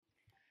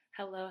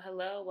Hello,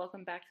 hello.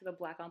 Welcome back to the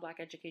Black on Black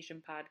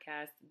Education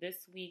Podcast.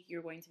 This week,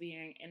 you're going to be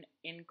hearing an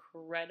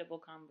incredible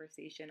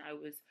conversation. I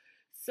was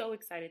so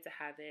excited to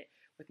have it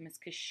with Ms.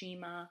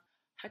 Kashima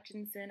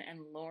Hutchinson and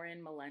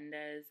Lauren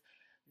Melendez,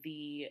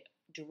 the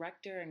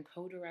director and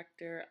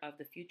co-director of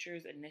the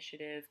Futures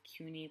Initiative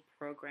CUNY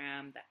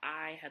program that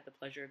I had the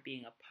pleasure of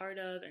being a part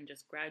of and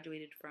just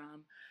graduated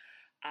from.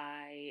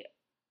 I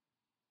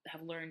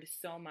have learned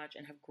so much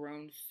and have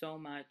grown so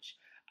much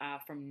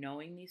from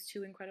knowing these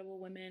two incredible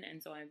women.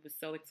 And so I was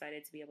so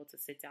excited to be able to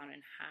sit down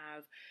and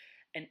have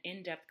an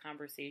in-depth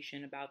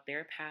conversation about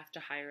their path to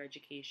higher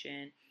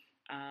education,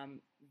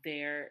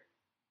 their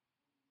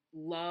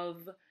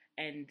love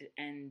and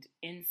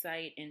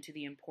insight into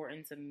the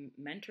importance of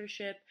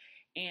mentorship,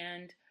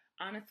 and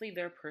honestly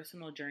their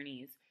personal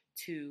journeys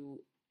to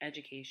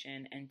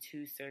education and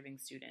to serving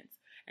students.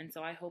 And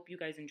so I hope you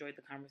guys enjoyed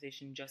the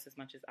conversation just as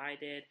much as I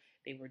did.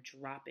 They were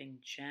dropping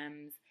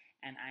gems,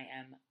 and I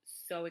am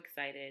so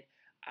excited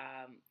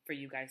for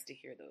you guys to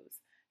hear those.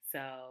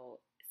 So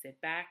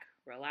sit back,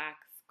 relax,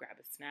 grab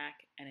a snack,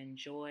 and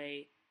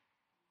enjoy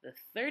the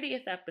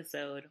 30th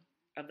episode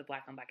of the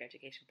Black on Black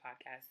Education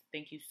Podcast.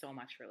 Thank you so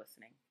much for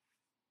listening.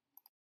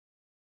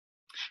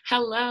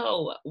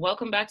 Hello,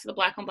 welcome back to the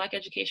Black on Black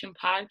Education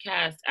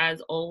Podcast.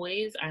 As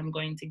always, I'm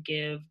going to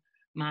give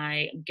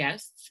my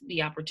guests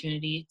the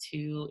opportunity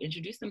to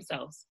introduce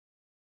themselves.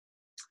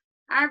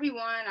 Hi,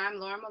 everyone. I'm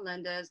Lauren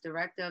Melendez,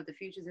 Director of the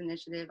Futures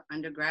Initiative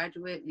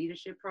Undergraduate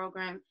Leadership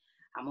Program.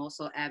 I'm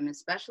also Admin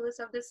Specialist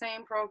of the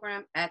same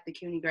program at the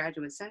CUNY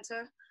Graduate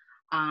Center.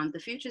 The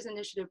Futures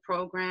Initiative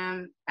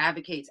program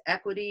advocates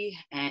equity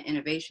and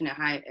innovation in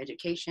higher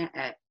education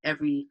at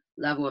every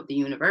level of the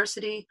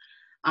university.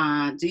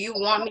 Do you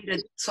want me to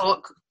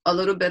talk a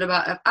little bit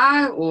about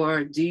FI,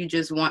 or do you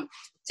just want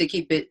to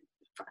keep it?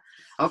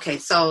 Okay,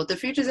 so the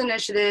Futures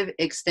Initiative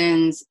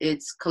extends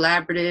its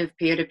collaborative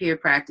peer-to-peer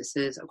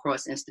practices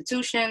across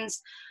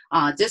institutions,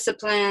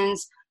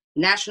 disciplines,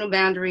 national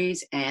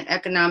boundaries, and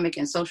economic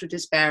and social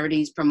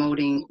disparities,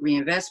 promoting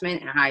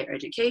reinvestment in higher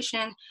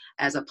education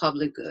as a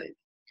public good.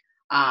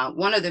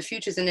 One of the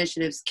Futures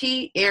Initiative's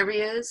key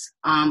areas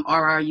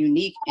are our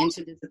unique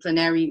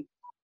interdisciplinary,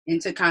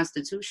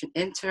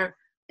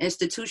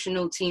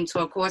 institutional team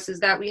talk courses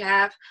that we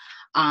have.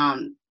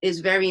 Is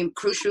very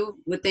crucial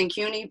within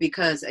CUNY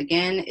because,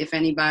 again, if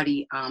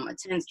anybody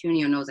attends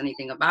CUNY or knows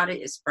anything about it,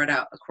 it's spread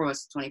out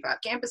across 25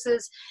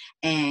 campuses,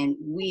 and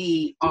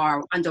we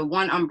are under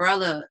one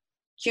umbrella,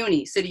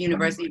 CUNY, City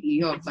University of New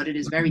York, but it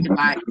is very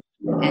divided.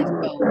 And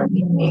so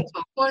these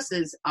talk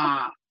courses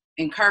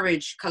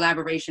encourage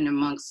collaboration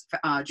amongst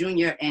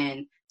junior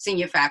and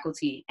senior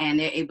faculty, and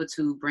they're able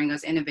to bring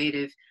us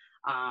innovative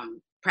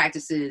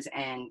practices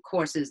and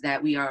courses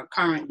that we are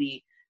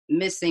currently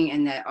missing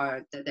and that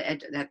are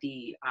that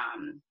the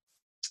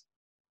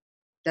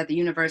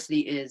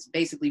university is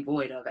basically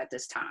void of at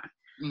this time.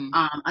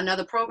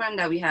 Another program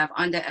that we have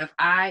under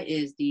FI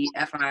is the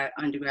FI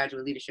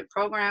Undergraduate Leadership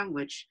Program,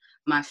 which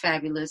my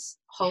fabulous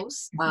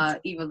host,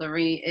 Eva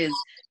Lurie, is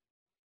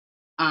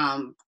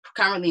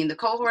currently in the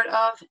cohort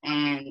of,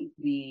 and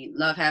we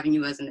love having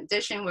you as an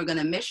addition. We're going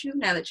to miss you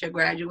now that you're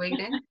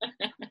graduating.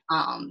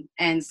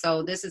 And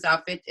so this is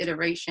our 5th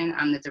iteration.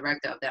 I'm the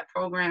director of that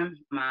program.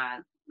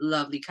 My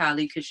lovely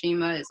colleague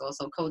Kashima is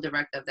also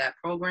co-director of that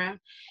program.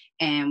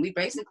 And we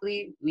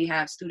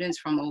have students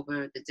from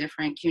over the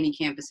different CUNY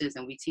campuses,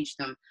 and we teach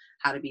them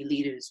how to be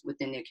leaders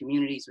within their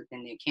communities,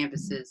 within their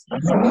campuses.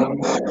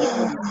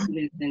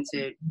 Students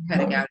into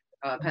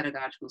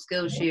pedagogical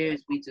skills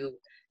shares. We do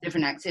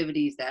different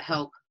activities that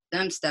help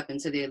them step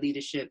into their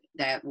leadership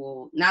that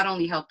will not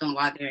only help them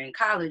while they're in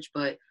college,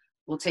 but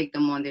will take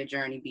them on their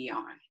journey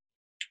beyond.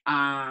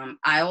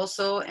 I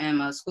also am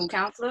a school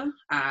counselor.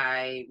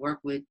 I work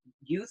with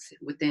youth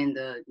within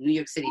the New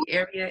York City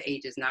area,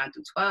 ages 9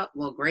 through 12,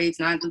 well, grades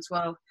 9 through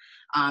 12,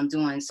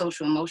 doing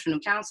social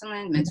emotional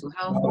counseling, mental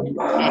health,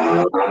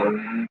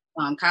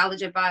 and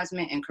college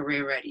advisement, and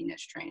career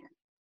readiness training.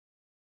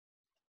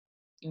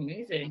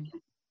 Amazing.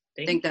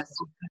 I think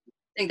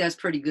that's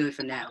pretty good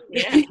for now.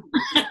 Yeah.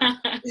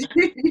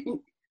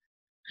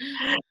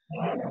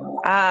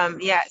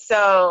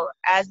 So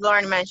as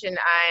Lauren mentioned,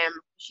 I am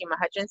Kashima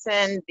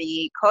Hutchinson,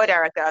 the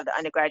co-director of the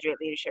Undergraduate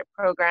Leadership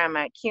Program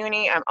at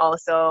CUNY. I'm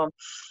also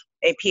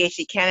a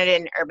PhD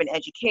candidate in urban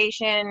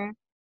education,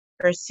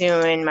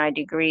 pursuing my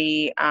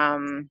degree,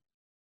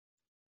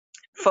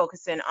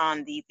 focusing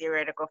on the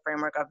theoretical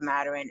framework of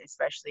mattering,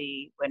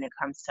 especially when it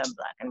comes to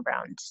Black and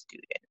Brown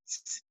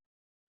students.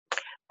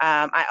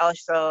 I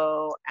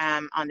also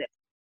am on the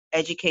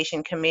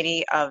education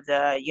committee of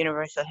the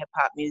Universal Hip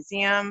Hop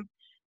Museum.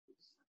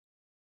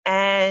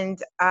 And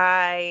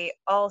I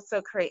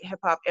also create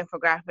hip hop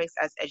infographics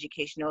as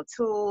educational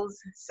tools.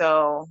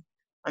 So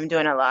I'm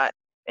doing a lot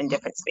in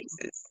different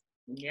spaces.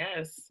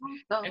 Yes.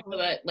 And so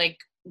that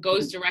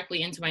goes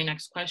directly into my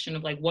next question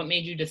of what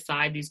made you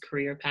decide these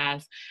career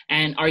paths,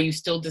 and are you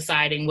still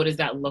deciding what does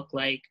that look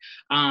like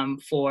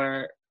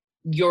for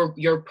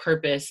your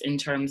purpose in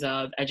terms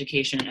of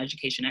education and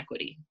education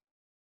equity?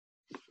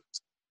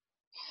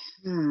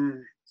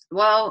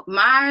 Well,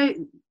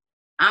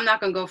 I'm not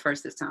going to go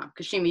first this time.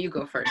 Kashima, you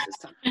go first this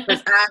time.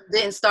 Because I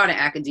didn't start in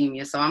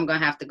academia, so I'm going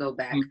to have to go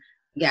back,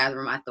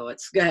 gather my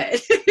thoughts. Go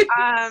ahead.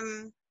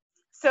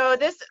 So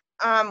this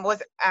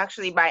was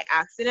actually by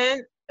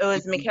accident. It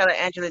was Michaela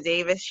Angela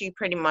Davis. She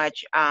pretty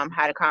much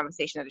had a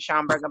conversation at the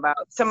Schomburg about,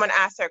 someone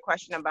asked her a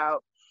question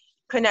about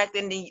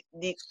connecting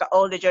the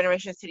older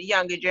generations to the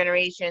younger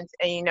generations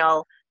and, you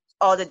know,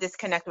 all the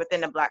disconnect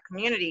within the Black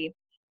community.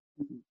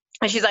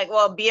 And she's like,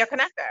 well, be a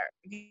connector.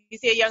 If you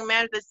see a young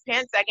man with his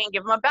pants sagging,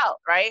 give him a belt,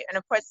 right? And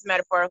of course, it's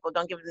metaphorical.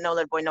 Don't give no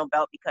little boy no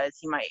belt because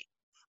he might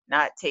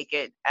not take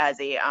it as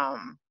a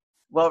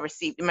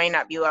well-received. It may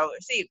not be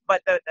well-received.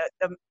 But the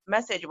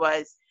message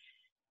was,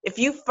 if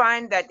you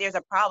find that there's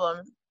a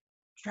problem,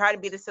 try to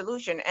be the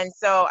solution. And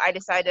so I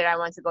decided I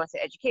wanted to go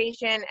into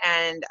education.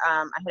 And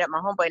I hit up my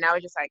homeboy, and I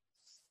was just like,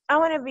 I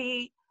want to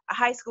be a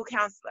high school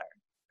counselor.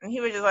 And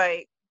he was just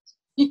like,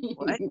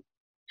 what?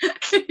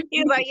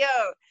 He was like, yo,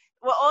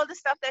 well, all the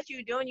stuff that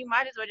you're doing, you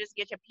might as well just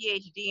get your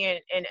PhD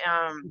in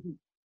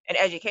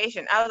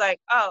education. I was like,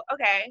 oh,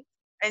 okay.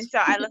 And so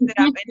I looked it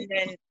up, and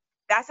then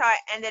that's how I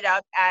ended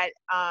up at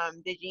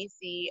the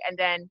GC, and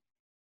then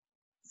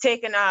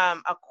taking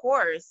a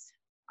course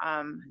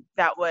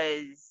that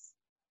was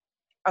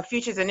a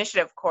Futures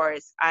Initiative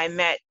course. I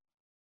met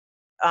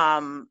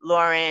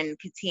Lauren,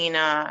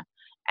 Katina,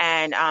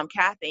 and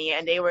Kathy,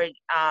 and they were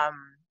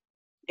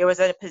there was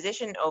a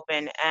position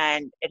open,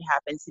 and it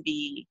happened to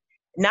be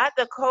not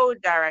the code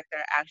director.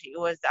 Actually, it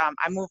was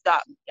I moved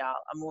up, y'all.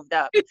 I moved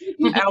up.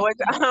 I was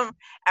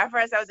at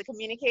first I was a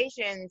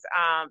communications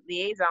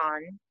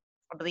liaison.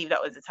 I believe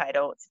that was the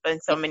title. It's been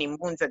so many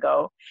moons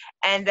ago.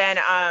 And then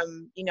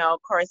you know,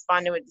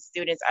 corresponding with the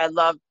students. I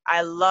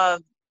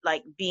love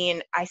like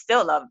I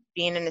still love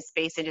being in the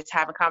space and just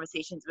having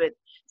conversations with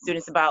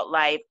students about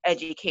life,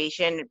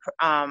 education,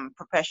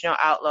 professional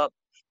outlook,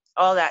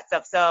 all that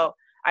stuff. So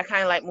I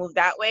kind of like moved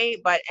that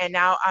way, and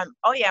now I'm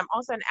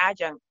also an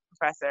adjunct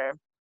professor.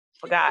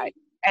 Forgot,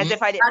 as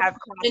if I didn't have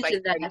class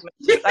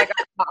like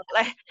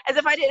as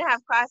if I didn't have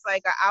class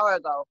like an hour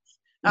ago,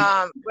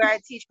 where I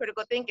teach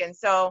critical thinking.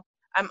 So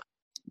I'm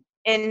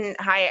in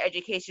higher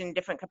education,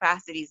 different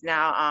capacities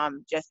now,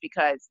 just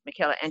because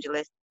Michaela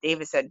Angela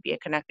Davis said be a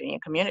connector in your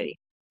community.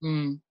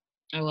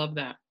 I love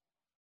that.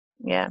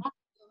 Yeah.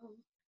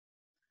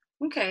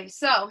 Okay,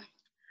 so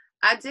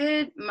I'm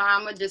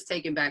gonna just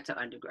take it back to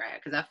undergrad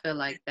because I feel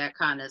like that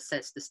kind of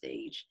sets the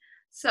stage.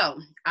 So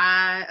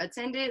I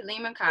attended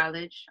Lehman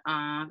College,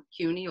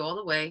 CUNY all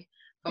the way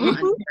for my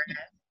undergrad,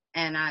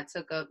 and I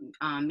took up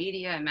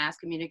media and mass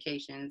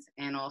communications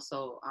and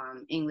also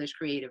English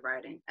creative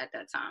writing at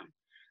that time.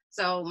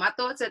 So my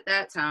thoughts at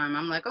that time,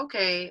 I'm like,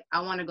 okay, I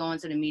want to go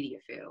into the media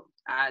field.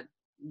 I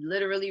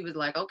literally was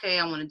like, okay,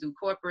 I want to do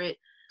corporate.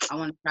 I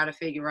want to try to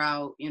figure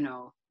out, you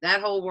know,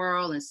 that whole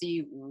world and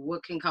see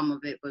what can come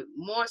of it. But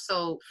more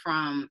so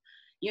from,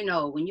 you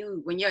know, when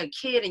you're a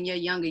kid and you're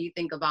younger, you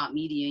think about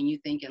media and you're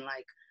thinking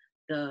like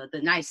the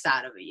nice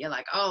side of it. You're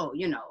like, oh,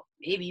 you know,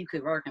 maybe you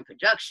could work in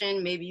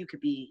production. Maybe you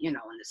could be, you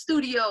know, in the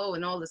studio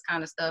and all this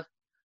kind of stuff.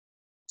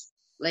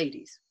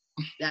 Ladies,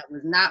 that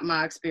was not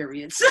my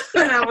experience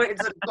when I went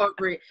into the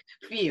corporate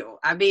field.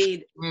 I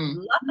mean,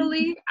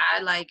 luckily,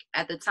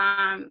 at the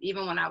time,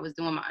 even when I was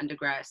doing my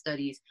undergrad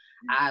studies,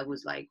 I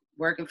was like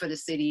working for the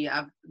city.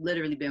 I've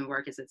literally been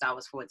working since I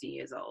was 14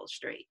 years old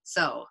straight.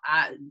 So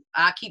I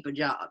keep a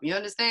job, you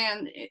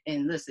understand?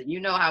 And listen, you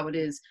know how it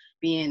is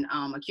being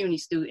a CUNY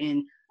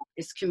student.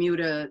 It's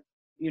commuter,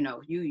 you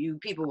know, you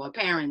people who are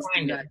parents,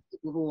 you got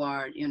people who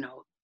are, you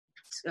know,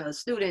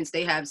 students,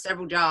 they have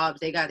several jobs,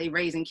 they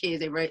raising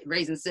kids, they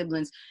raising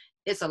siblings.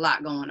 It's a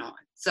lot going on.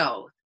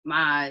 So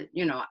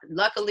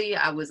luckily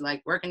I was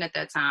like working at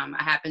that time.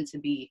 I happened to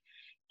be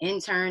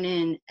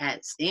interning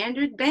at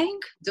Standard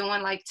Bank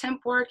doing like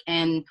temp work,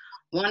 and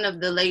one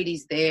of the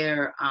ladies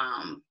there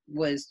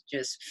was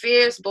just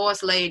fierce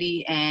boss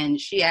lady, and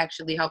she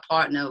actually, her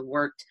partner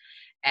worked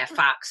at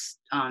Fox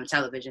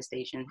television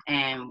station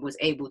and was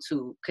able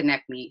to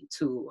connect me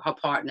to her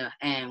partner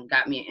and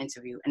got me an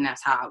interview. And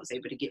that's how I was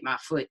able to get my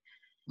foot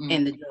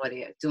in the door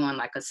there, doing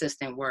like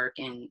assistant work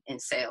and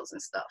sales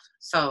and stuff.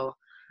 So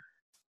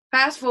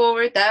fast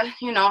forward that,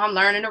 you know, I'm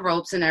learning the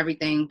ropes and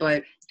everything.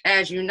 But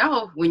as you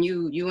know, when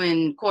you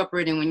in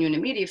corporate and when you're in the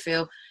media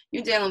field,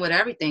 you're dealing with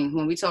everything.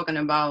 When we're talking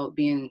about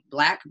being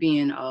Black,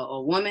 being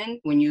a woman,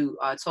 when you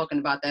are talking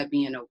about that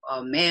being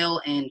a male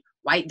and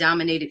white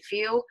dominated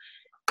field,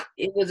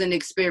 it was an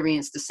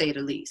experience to say the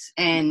least.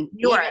 And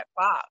you were at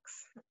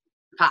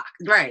Fox,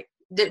 right?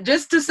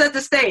 Just to set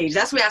the stage.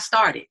 That's where I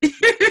started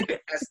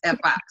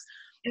at Fox.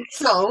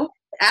 So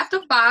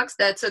after Fox,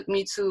 that took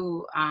me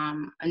to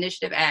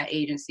Initiative Ad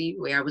Agency,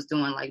 where I was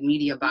doing like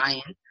media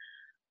buy-in,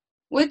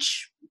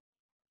 which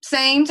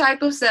same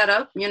type of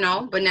setup, you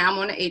know. But now I'm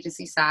on the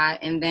agency side,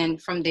 and then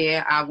from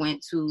there I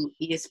went to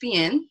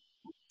ESPN,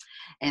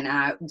 and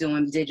I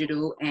doing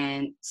digital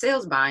and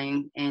sales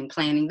buying and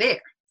planning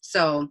there.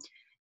 So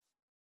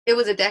it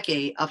was a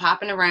decade of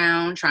hopping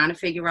around, trying to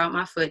figure out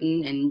my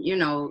footing and, you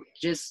know,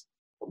 just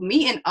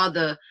meeting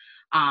other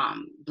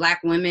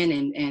Black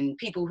women and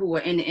people who were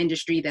in the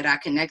industry that I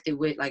connected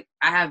with. Like,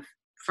 I have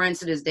friends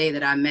to this day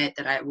that I met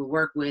that I would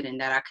work with and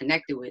that I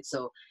connected with.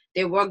 So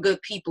there were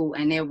good people,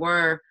 and there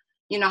were,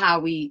 you know, how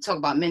we talk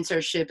about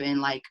mentorship, and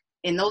like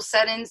in those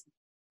settings,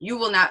 you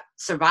will not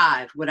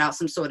survive without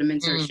some sort of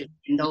mentorship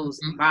in those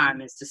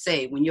environments. To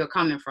say, when you're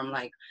coming from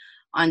like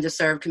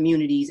underserved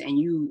communities and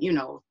you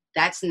know,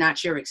 that's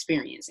not your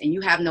experience, and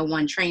you have no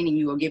one training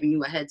you or giving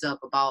you a heads up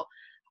about,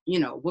 you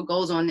know, what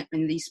goes on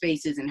in these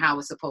spaces and how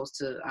it's supposed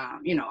to,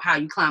 you know, how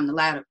you climb the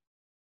ladder.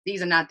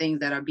 These are not things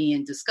that are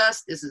being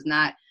discussed. This is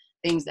not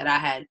things that I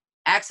had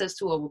access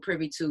to or were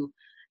privy to.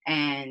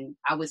 And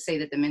I would say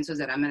that the mentors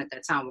that I met at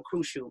that time were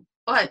crucial.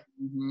 But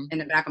in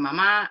the back of my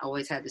mind, I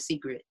always had the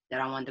secret that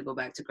I wanted to go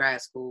back to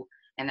grad school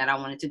and that I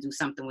wanted to do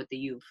something with the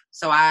youth.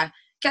 So I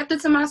kept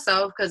it to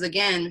myself because,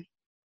 again,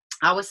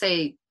 I would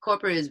say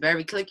corporate is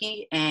very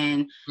cliquey,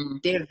 and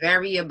they're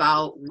very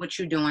about what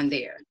you're doing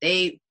there.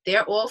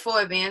 They're all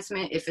for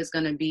advancement if it's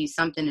going to be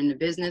something in the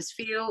business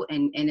field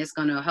and it's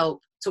going to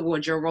help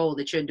towards your role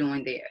that you're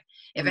doing there.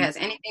 If it has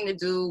anything to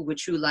do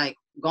with you, like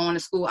going to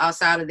school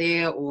outside of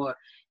there, or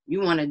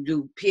you want to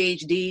do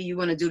PhD, you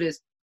want to do this,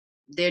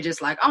 they're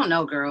just like, oh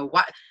no, girl,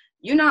 why?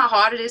 You know how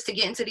hard it is to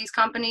get into these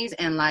companies,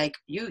 and like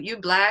you're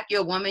Black,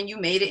 you're a woman, you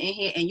made it in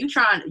here, and you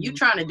trying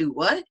to do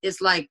what?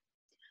 It's like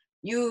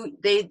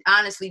they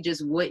honestly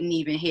just wouldn't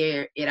even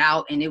hear it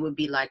out, and it would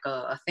be like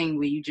a thing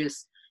where you're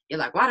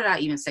like, why did I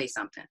even say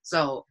something?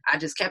 So I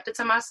just kept it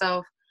to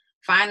myself.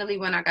 Finally,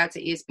 when I got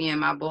to ESPN,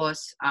 my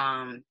boss,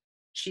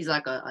 she's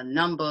like a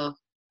number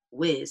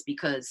whiz,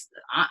 because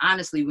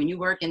honestly, when you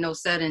work in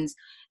those settings,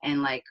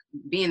 and like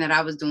being that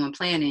I was doing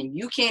planning,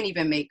 you can't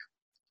even make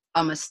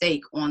a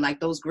mistake on like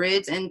those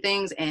grids and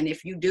things. And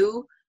if you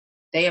do,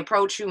 they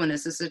approach you, and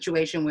it's a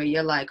situation where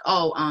you're like,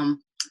 oh,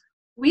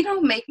 we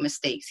don't make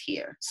mistakes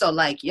here. So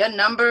like your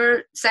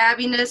number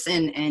savviness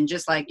and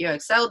just like your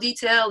Excel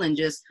detail and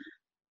just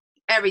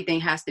everything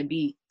has to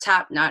be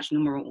top notch,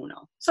 numero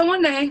uno. So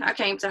one day I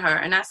came to her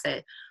and I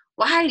said,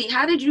 well, Heidi,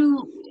 how did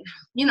you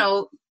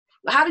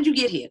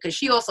get here? Because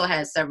she also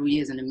had several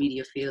years in the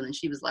media field. And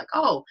she was like,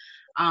 oh,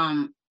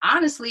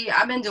 honestly,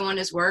 I've been doing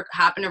this work,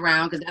 hopping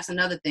around, because that's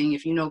another thing.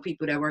 If you know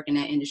people that work in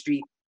that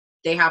industry,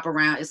 they hop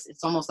around.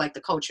 It's almost like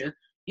the culture.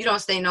 You don't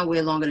stay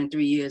nowhere longer than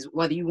 3 years,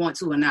 whether you want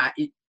to or not.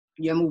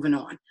 You're moving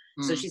on.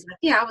 So she's like,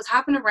 yeah, I was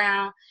hopping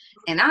around,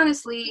 and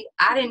honestly,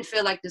 I didn't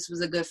feel like this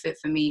was a good fit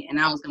for me, and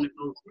I was going to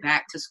go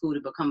back to school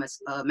to become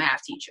a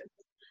math teacher.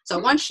 So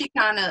once she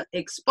kind of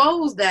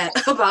exposed that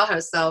about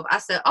herself, I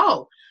said,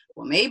 oh,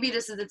 well, maybe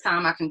this is the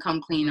time I can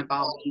come clean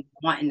about me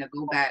wanting to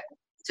go back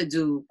to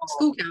do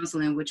school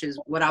counseling, which is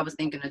what I was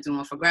thinking of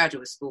doing for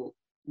graduate school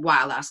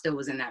while I still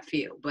was in that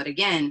field. But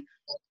again,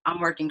 I'm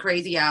working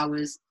crazy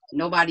hours.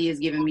 Nobody is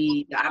giving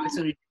me the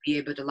opportunity to be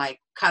able to like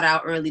cut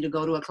out early to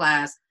go to a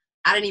class.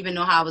 I didn't even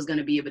know how I was going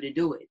to be able to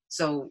do it.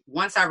 So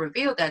once I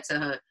revealed that to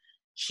her,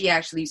 she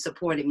actually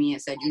supported me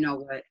and said, you know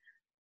what,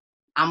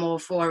 I'm all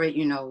for it.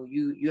 You know,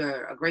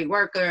 you're a great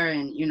worker,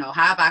 and, you know,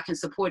 however I can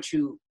support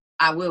you,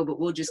 I will, but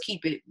we'll just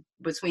keep it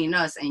between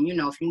us. And, you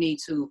know, if you need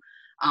to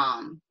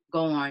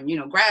go on, you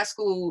know, grad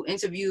school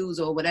interviews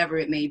or whatever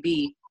it may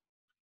be,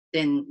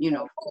 then, you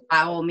know, by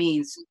all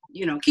means,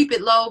 you know, keep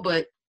it low,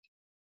 but,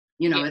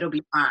 you know, it'll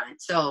be fine.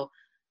 So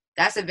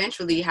that's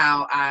eventually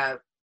how I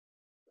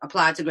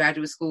applied to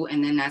graduate school.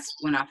 And then that's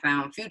when I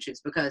found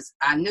Futures, because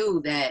I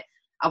knew that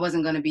I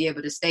wasn't going to be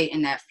able to stay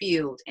in that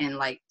field and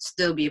like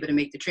still be able to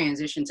make the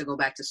transition to go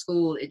back to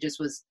school. It just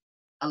was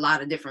a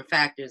lot of different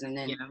factors. And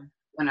then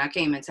when I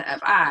came into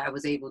FI, I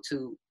was able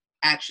to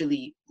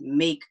actually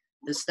make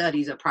the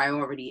studies a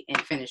priority and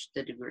finish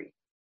the degree.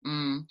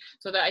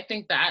 So that I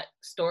think that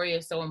story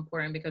is so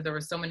important, because there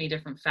were so many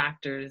different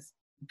factors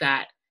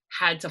that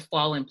had to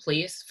fall in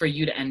place for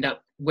you to end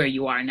up where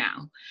you are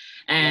now.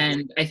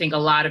 And I think a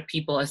lot of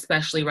people,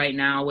 especially right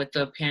now with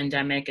the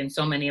pandemic and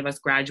so many of us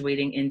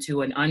graduating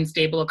into an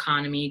unstable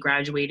economy,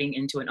 graduating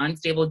into an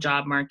unstable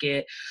job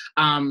market,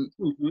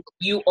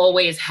 you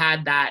always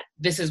had that,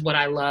 this is what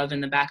I love,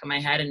 in the back of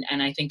my head.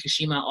 And I think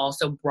Kashima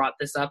also brought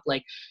this up.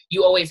 Like,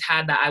 you always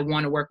had that, I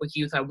want to work with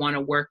youth, I want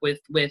to work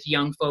with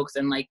young folks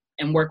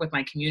and work with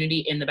my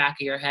community in the back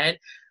of your head.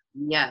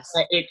 Yes.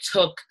 But it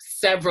took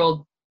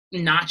several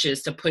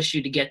notches to push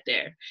you to get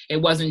there. It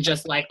wasn't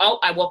just like, oh,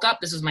 I woke up,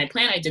 this was my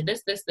plan, I did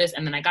this,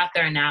 and then I got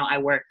there, and now I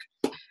work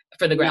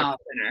for the Graduate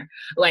Center.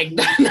 Like,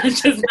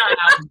 that's just not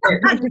how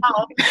it works.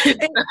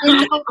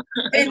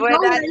 It was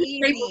that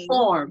easy.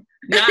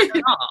 Not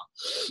at all.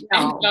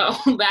 And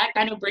so that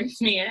kind of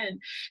brings me in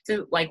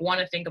to like want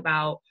to think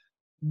about,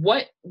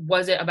 what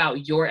was it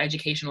about your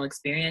educational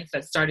experience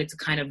that started to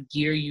kind of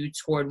gear you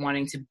toward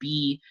wanting to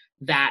be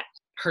that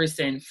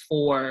person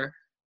for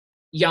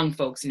young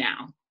folks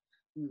now?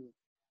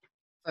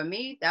 For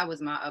me, that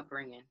was my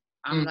upbringing.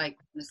 I'm like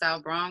in the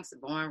South Bronx,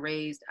 born,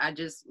 raised. I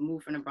just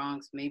moved from the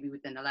Bronx maybe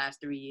within the last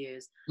 3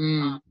 years,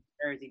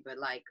 Jersey. But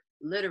like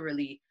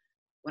literally,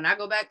 when I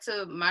go back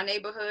to my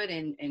neighborhood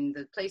and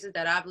the places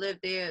that I've lived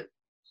there,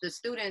 the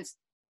students,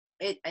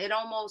 it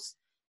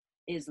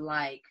is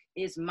like,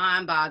 it's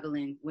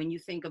mind-boggling when you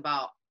think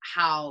about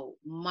how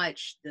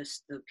much the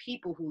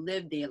people who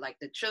live there, like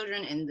the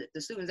children and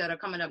the students that are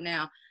coming up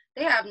now,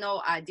 they have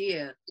no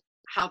idea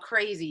how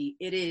crazy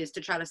it is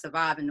to try to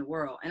survive in the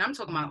world. And I'm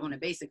talking about on a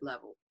basic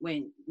level.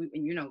 When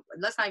you know,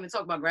 let's not even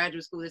talk about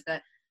graduate school. Is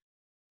that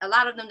a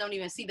lot of them don't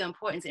even see the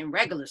importance in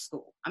regular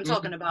school. I'm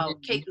talking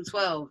about K through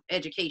 12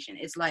 education.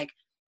 It's like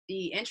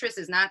the interest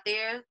is not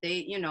there.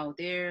 They, you know,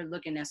 they're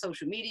looking at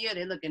social media.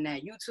 They're looking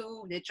at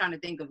YouTube. They're trying to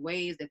think of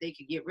ways that they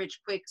could get rich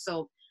quick.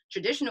 So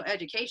traditional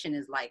education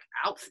is like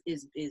out,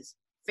 is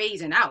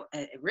phasing out,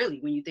 really,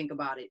 when you think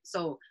about it.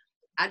 So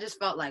I just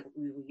felt like,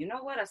 you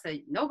know what? I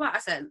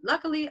said,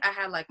 luckily I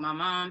had like my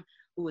mom,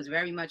 who was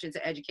very much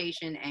into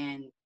education,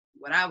 and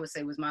what I would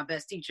say was my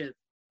best teacher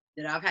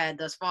that I've had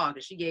thus far,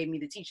 because she gave me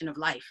the teaching of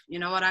life. You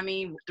know what I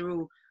mean?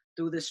 Through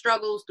the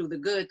struggles, through the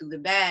good, through the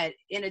bad,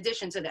 in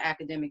addition to the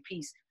academic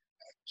piece.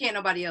 Can't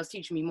nobody else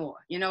teach me more.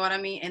 You know what I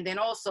mean? And then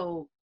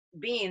also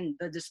being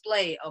the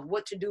display of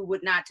what to do,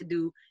 what not to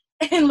do,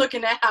 and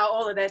looking at how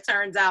all of that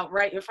turns out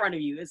right in front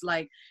of you. It's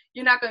like,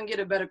 you're not going to get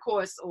a better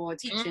course or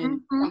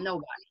teaching from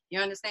nobody. You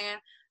understand?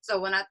 So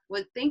when I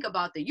would think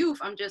about the youth,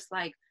 I'm just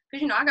like,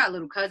 because, you know, I got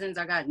little cousins,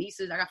 I got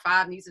nieces, I got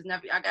 5 nieces,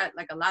 nephews, I got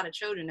like a lot of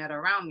children that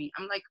are around me.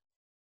 I'm like,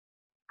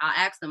 I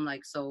ask them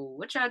like, so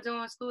what y'all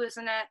doing in school, this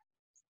and that?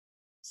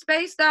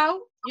 Spaced out,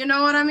 you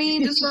know what I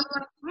mean? Just sort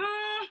of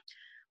like,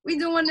 we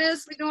doing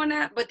this, we doing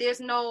that, but there's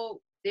no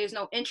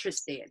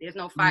interest there. There's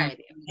no fire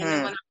there. And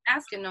then when I'm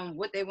asking them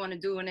what they want to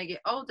do when they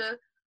get older,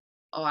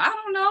 oh, I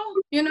don't know.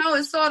 You know,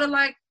 it's sort of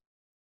like,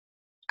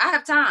 I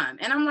have time.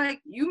 And I'm like,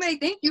 you may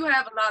think you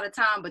have a lot of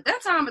time, but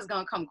that time is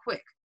going to come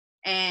quick.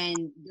 And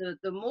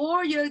the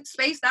more you're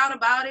spaced out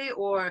about it,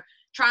 or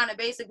trying to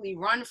basically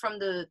run from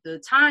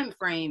the time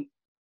frame,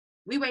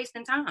 we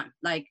wasting time.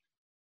 Like,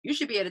 you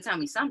should be able to tell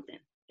me something,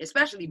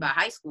 especially by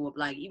high school, of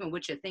like even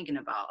what you're thinking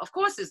about. Of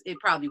course, it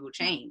probably will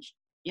change.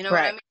 You know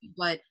what I mean?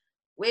 But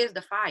where's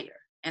the fire?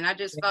 And I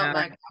just felt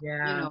like, you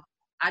know,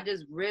 I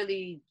just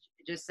really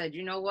just said,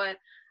 you know what?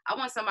 I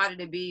want somebody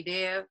to be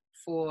there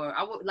for,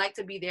 I would like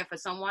to be there for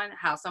someone,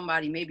 how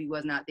somebody maybe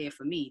was not there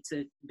for me,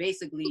 to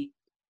basically,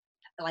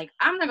 like,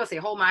 I'm not going to say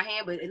hold my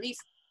hand, but at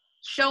least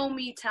show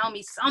me, tell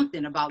me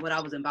something about what I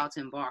was about to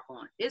embark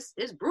on. It's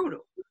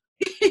brutal.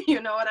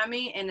 You know what I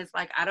mean? And it's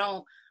like, I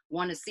don't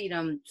want to see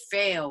them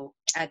fail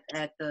at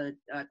the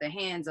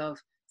hands of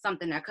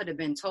something that could have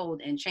been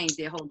told and changed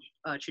their whole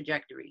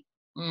trajectory.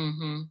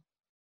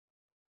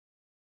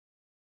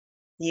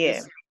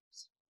 Yeah.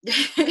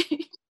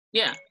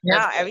 Yeah.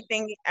 No,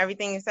 everything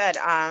you said.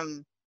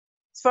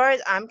 As far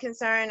as I'm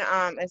concerned,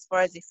 as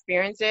far as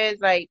experiences,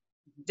 like,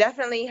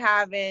 definitely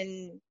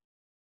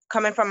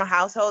coming from a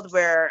household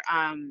where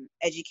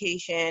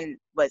education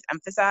was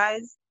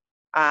emphasized.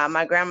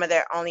 My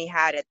grandmother only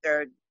had a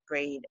 3rd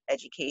grade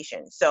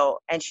education,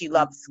 and she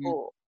loved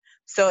school.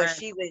 So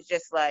she was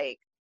just like,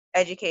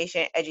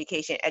 education.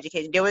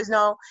 There was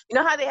no, you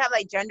know how they have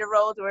like gender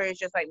roles where it's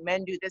just like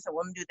men do this and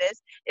women do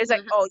this? It's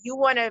like, oh, you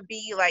want to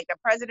be like the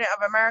president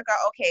of America?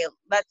 Okay,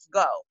 let's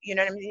go. You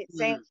know what I'm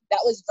saying? That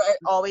was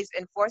always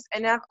enforced.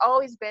 And I've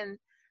always been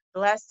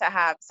blessed to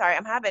have, sorry,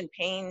 I'm having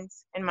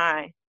pains in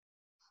my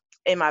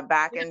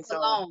back, and so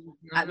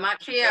my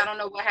chair, I don't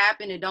know what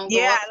happened. It don't go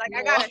yeah, up like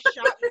anymore. I got a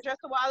shot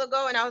just a while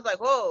ago, and I was like,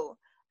 whoa.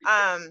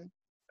 I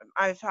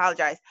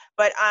apologize,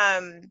 but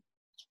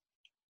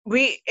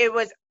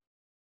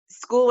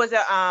school was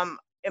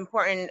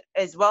important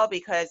as well,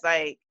 because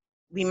like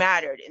we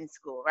mattered in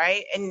school,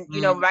 right? And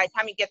you know, by the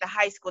time you get to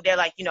high school, they're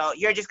like, you know,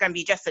 you're just gonna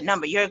be just a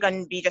number. You're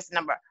gonna be just a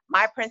number.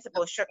 My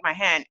principal shook my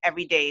hand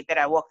every day that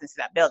I walked into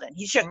that building.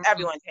 He shook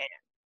everyone's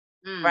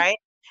hand, right?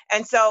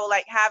 And so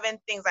like having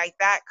things like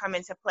that come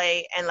into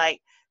play, and like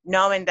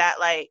knowing that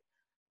like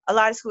a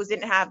lot of schools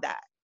didn't have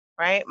that,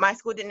 right? My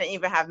school didn't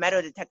even have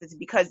metal detectors,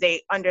 because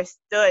they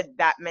understood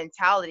that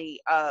mentality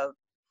of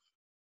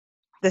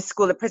the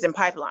school to prison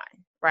pipeline,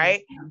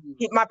 right?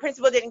 My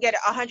principal didn't get it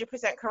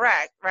 100%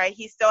 correct, right?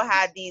 He still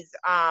had these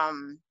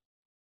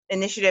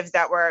initiatives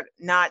that were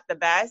not the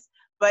best,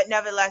 but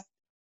nevertheless,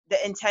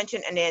 the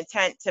intention and the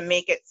intent to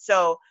make it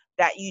so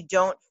that you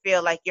don't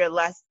feel like you're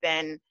less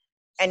than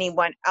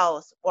anyone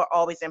else were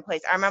always in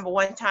place. I remember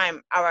one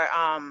time our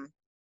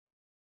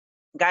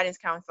guidance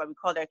counselor, we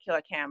called her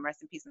Killer Cam,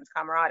 rest in peace, Miss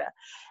Camarada,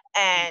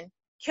 and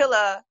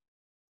Killer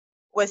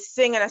was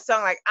singing a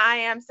song like, I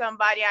am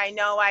somebody, I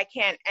know I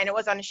can, and it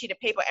was on a sheet of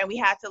paper, and we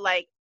had to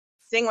like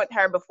sing with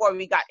her before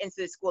we got into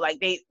the school. Like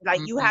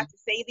you have to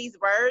say these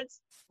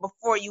words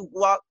before you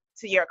walk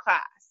to your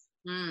class.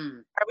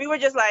 And we were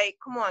just like,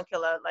 come on,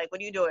 Killer, like,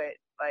 what are you doing?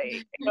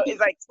 Like, you know, it's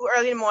like too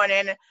early in the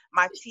morning,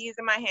 my tea's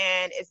in my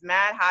hand, it's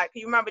mad hot.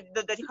 Can you remember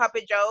the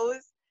Cupped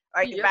Joes?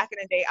 Like back in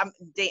the day, I'm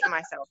dating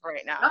myself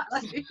right now.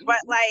 But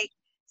like,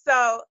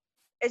 so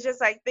it's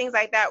just like things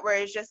like that, where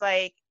it's just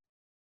like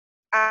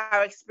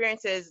our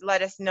experiences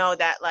let us know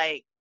that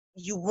like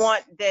you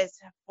want this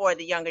for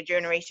the younger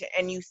generation,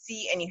 and you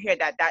see and you hear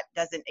that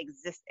doesn't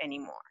exist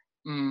anymore.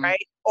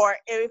 Right? Or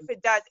if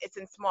it does, it's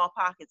in small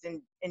pockets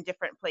in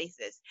different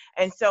places.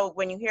 And so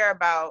when you hear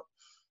about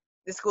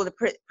the school to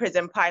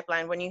prison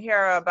pipeline, when you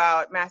hear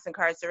about mass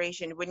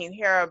incarceration, when you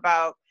hear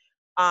about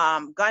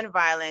gun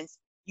violence,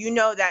 you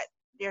know that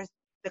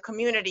the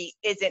community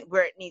isn't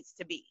where it needs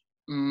to be.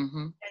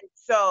 Mm-hmm. And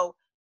so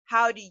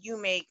how do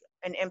you make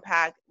an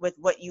impact with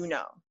what you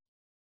know?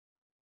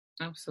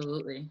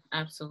 Absolutely.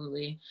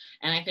 Absolutely.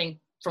 And I think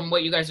from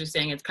what you guys are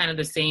saying, it's kind of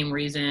the same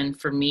reason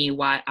for me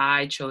why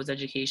I chose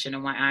education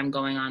and why I'm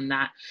going on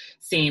that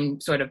same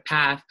sort of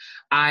path.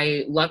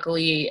 I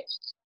luckily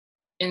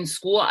in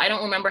school, I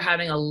don't remember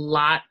having a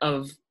lot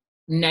of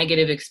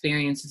negative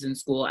experiences in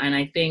school. And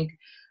I think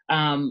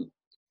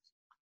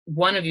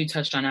one of you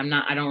touched on,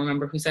 I don't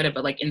remember who said it,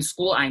 but like in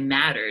school, I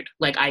mattered.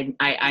 Like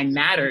I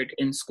mattered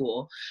in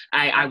school.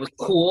 I was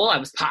cool. I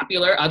was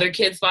popular. Other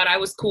kids thought I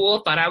was cool,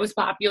 thought I was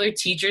popular.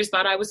 Teachers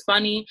thought I was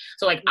funny.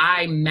 So like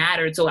I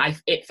mattered. So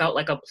it felt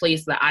like a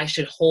place that I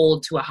should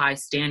hold to a high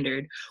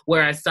standard.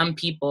 Whereas some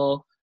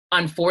people,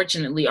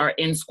 unfortunately, are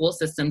in school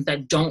systems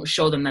that don't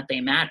show them that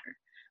they matter.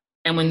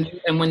 And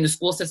when the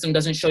school system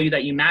doesn't show you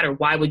that you matter,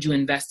 why would you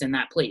invest in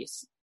that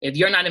place? If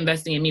you're not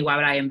investing in me, why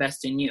would I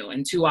invest in you?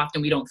 And too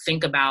often we don't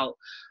think about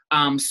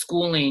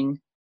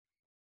schooling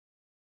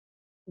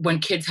when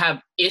kids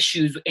have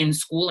issues in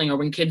schooling or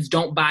when kids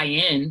don't buy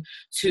in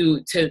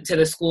to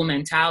the school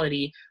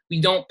mentality.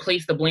 We don't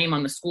place the blame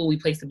on the school, we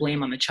place the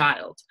blame on the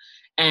child.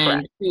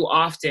 And Correct. Too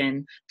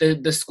often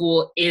the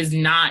school is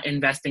not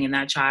investing in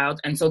that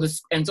child. And so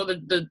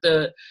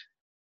the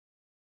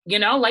you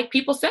know, like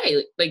people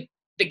say, like,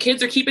 the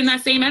kids are keeping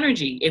that same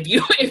energy. If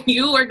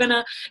you're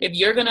gonna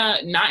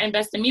not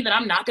invest in me, then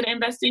I'm not gonna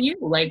invest in you.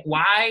 Like,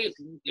 why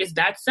is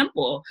that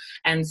simple?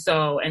 And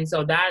so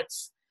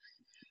that's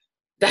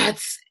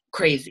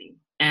crazy.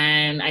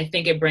 And I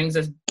think it brings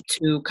us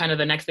to kind of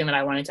the next thing that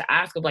I wanted to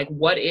ask of like,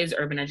 what is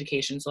urban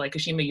education? So like,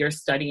 Kashima, you're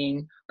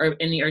studying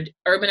in the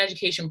urban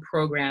education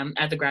program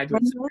at the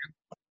Graduate Center.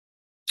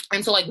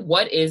 And so like,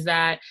 what is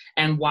that?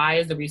 And why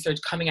is the research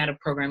coming out of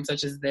programs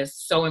such as this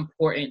so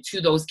important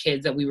to those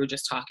kids that we were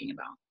just talking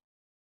about?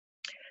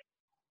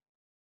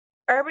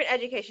 Urban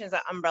education is an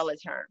umbrella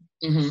term.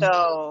 Mm-hmm.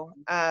 So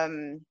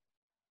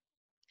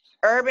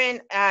urban,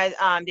 as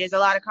there's a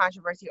lot of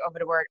controversy over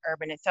the word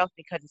urban itself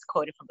because it's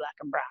coded for Black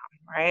and brown,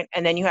 right?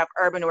 And then you have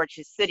urban, which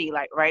is city,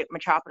 like, right,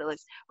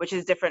 metropolis, which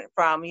is different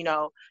from, you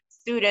know,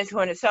 students who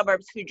are in the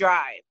suburbs who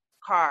drive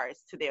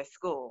cars to their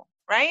school,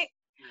 right?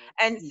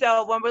 And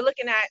so when we're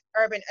looking at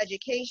urban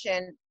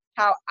education,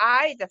 how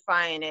I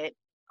define it,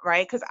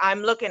 right, because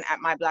I'm looking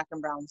at my Black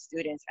and brown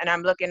students and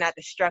I'm looking at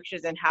the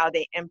structures and how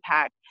they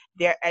impact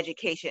their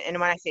education. And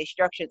when I say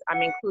structures,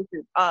 I'm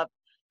inclusive of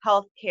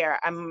healthcare,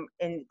 I'm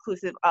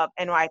inclusive of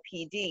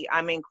NYPD,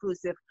 I'm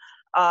inclusive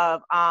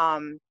of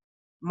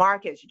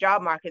markets,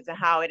 job markets, and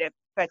how it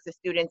affects the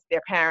students,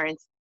 their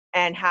parents,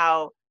 and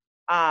how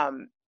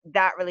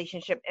that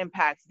relationship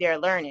impacts their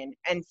learning.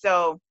 And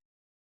so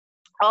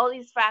all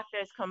these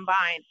factors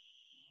combined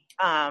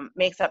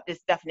makes up this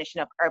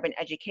definition of urban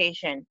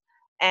education.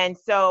 And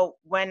so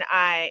when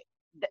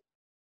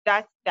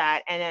that's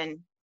that, and then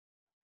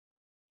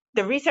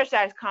the research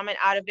that is coming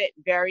out of it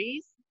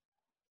varies,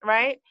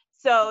 right?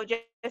 So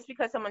just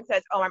because someone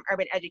says, oh, I'm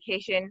urban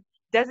education,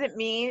 doesn't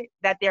mean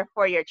that they're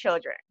for your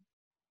children.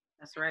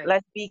 That's right.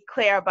 Let's be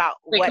clear about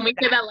Wait, can we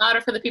say that louder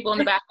for the people in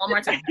the back one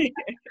more time?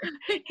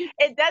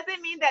 It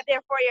doesn't mean that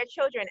they're for your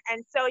children.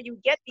 And so you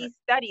get these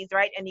studies,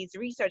 right, and these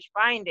research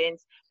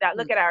findings that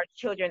look at our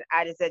children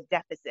as a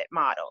deficit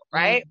model,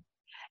 right?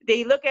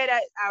 They look at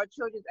our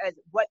children as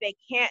what they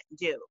can't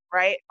do,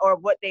 right, or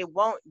what they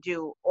won't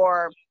do,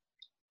 or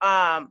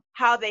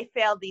how they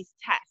fail these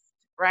tests,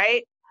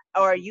 right,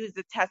 or use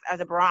the test as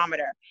a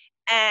barometer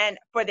and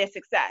for their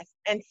success.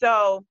 And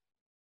so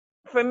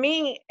for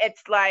me,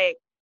 it's like,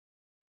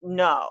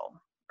 no,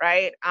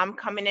 right? I'm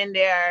coming in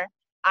there,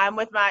 I'm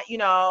with my, you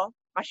know,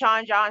 my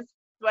Sean John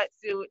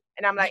sweatsuit,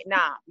 and I'm like,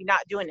 nah, we're not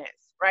doing this,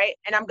 right?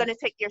 And I'm going to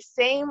take your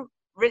same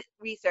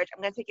research,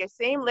 I'm going to take your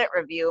same lit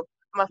review,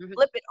 I'm going to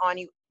flip it on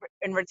you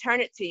and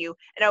return it to you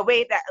in a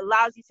way that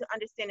allows you to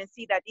understand and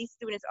see that these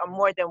students are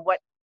more than what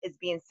is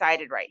being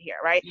cited right here,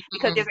 right?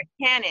 Because there's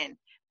a canon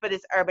for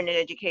this urban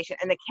education,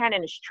 and the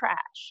canon is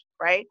trash,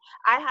 right?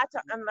 I had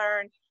to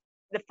unlearn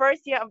the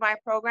first year of my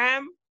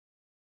program,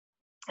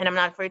 and I'm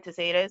not afraid to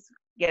say this,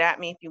 get at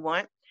me if you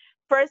want.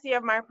 First year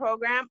of my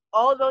program,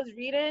 all those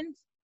readings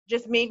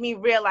just made me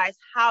realize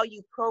how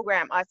you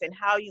program us and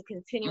how you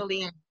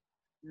continually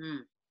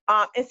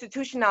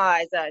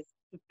institutionalize us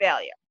to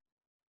failure,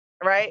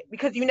 right?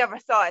 Because you never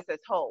saw us as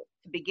whole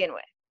to begin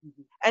with.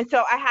 And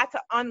so I had to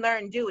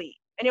unlearn Dewey.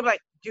 And you're like,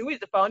 Dewey's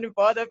the founding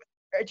father of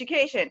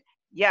education.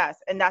 Yes,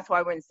 and that's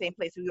why we're in the same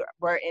place we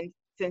were in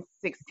since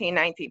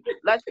 1619.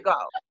 Let's go.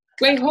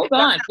 Wait, hold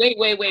on. Wait.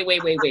 I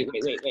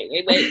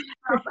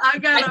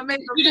gotta make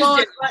you just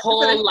did a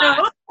whole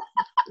lot.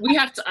 We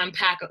have to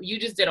unpack. You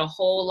just did a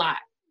whole lot.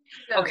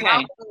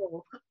 Okay.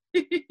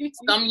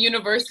 Some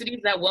universities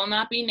that will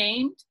not be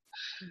named.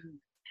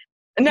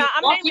 No,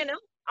 I'm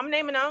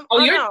naming them.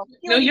 Oh, you're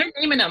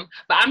naming them.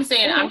 But I'm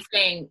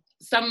saying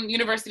some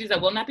universities that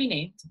will not be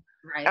named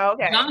Right.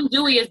 Okay. John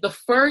Dewey is the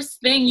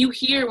first thing you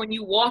hear when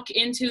you walk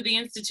into the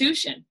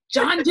institution.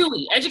 John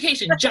Dewey,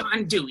 education,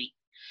 John Dewey.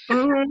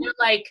 Mm-hmm. You're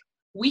like,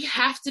 we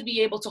have to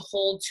be able to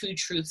hold two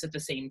truths at the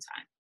same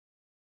time.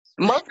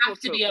 We have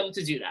to be able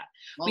to do that.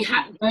 We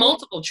have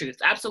multiple truths,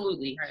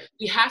 absolutely. Right.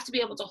 We have to be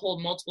able to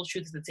hold multiple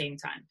truths at the same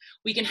time.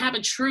 We can have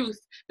a truth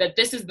that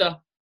this is the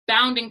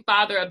founding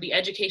father of the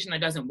education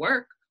that doesn't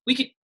work.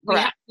 We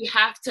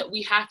have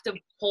to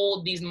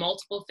hold these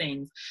multiple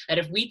things, that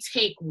if we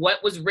take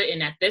what was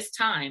written at this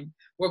time,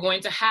 we're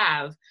going to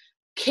have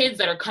kids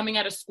that are coming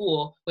out of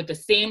school with the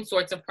same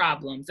sorts of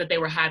problems that they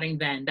were having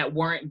then that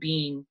weren't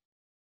being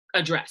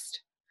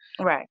addressed.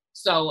 Right.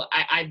 So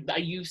I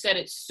you said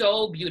it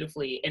so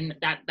beautifully, and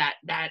that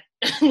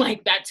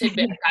like that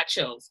tidbit got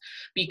chills,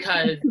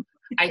 because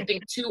I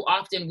think too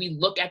often we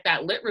look at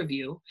that lit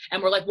review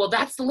and we're like, well,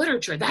 that's the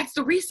literature, that's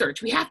the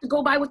research. We have to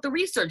go by what the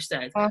research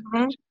says.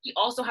 Mm-hmm. We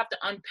also have to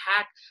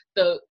unpack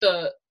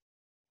the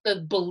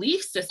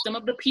belief system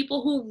of the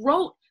people who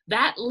wrote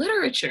that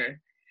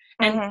literature.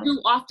 And too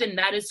often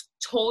that is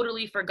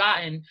totally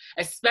forgotten,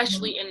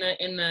 especially in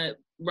the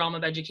realm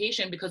of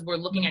education, because we're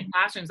looking at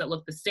classrooms that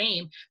look the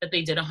same that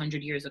they did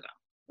 100 years ago.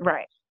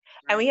 Right.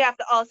 And we have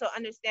to also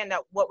understand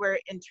that what we're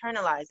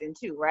internalizing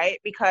too, right?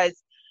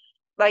 Because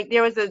like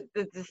there was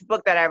this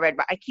book that I read,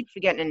 but I keep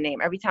forgetting the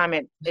name every time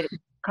it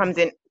comes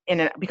in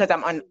because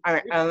I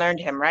learned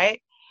him,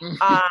 right?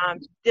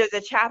 There's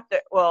a chapter,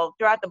 well,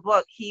 throughout the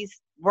book,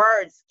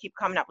 words keep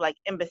coming up like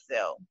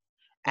imbecile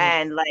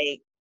and like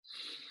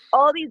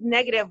all these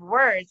negative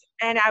words.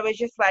 And I was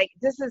just like,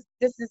 this is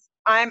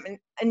I'm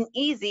an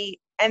easy.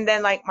 And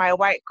then like my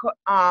one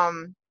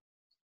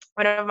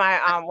of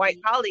my white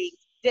colleagues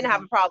didn't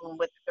have a problem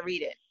with the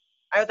reading.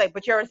 I was like,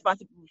 but you're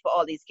responsible for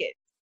all these kids.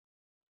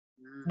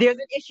 There's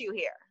an issue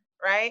here,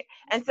 right?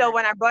 And so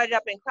when I brought it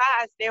up in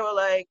class, they were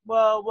like,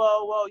 well,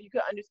 you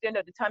can understand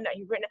at the time that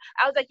you've written it.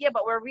 I was like, yeah,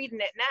 but we're reading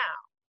it now.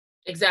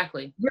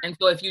 Exactly. And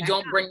so if you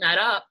don't bring that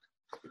up.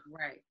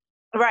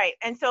 Right.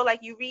 And so like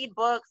you read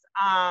books,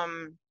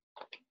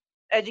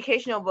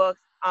 educational books,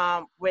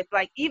 with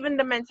like even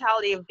the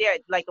mentality of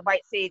like a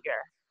white savior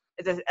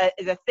is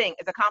a thing,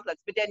 it's a complex.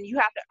 But then you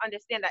have to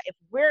understand that if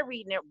we're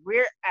reading it,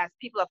 we're as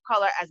people of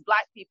color, as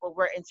Black people,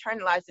 we're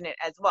internalizing it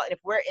as well. And if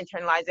we're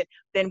internalizing,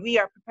 then we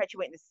are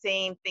perpetuating the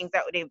same things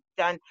that they've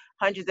done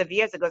hundreds of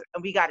years ago,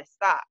 and we got to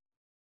stop.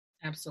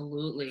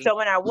 Absolutely. So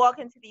when I walk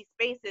into these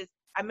spaces,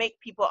 I make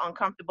people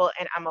uncomfortable,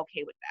 and I'm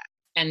okay with that.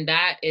 And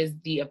that is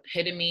the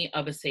epitome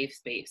of a safe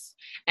space.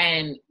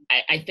 And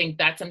I think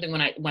that's something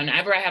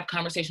whenever I have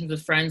conversations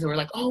with friends who are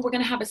like, oh, we're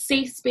going to have a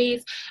safe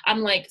space. I'm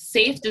like,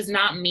 safe does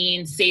not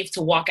mean safe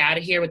to walk out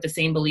of here with the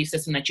same belief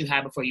system that you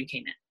had before you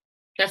came in.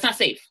 That's not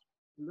safe.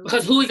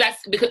 Because who is that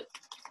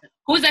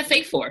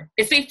safe for?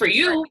 It's safe for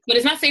you, but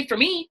it's not safe for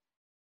me.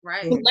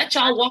 Right. Who let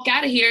y'all walk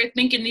out of here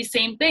thinking these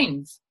same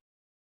things.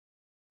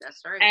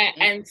 That's right.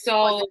 And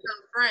so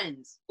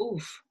friends.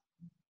 Oof.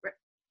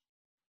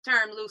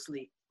 Term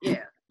loosely.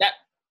 Yeah.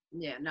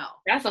 No.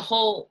 That's a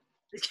whole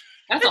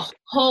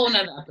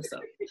nother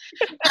episode.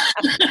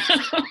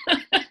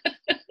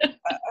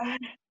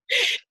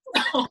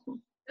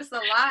 It's a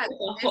lot.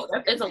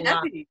 It's a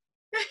lot.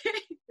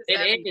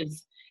 It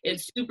is.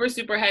 It's super,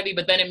 super heavy,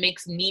 but then it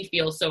makes me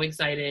feel so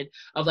excited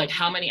of like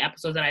how many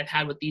episodes that I've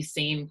had with these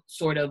same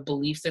sort of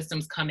belief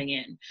systems coming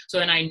in. So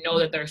then I know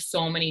that there's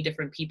so many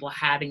different people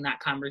having that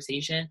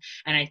conversation.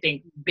 And I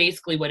think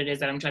basically what it is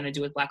that I'm trying to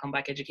do with Black on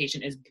Black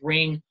education is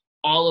bring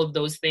all of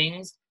those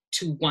things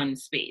to one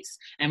space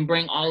and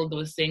bring all of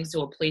those things to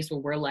a place where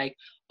we're like,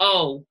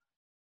 oh,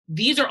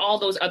 these are all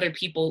those other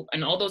people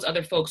and all those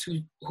other folks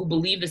who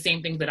believe the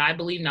same things that I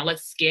believe. Now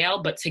let's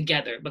scale, but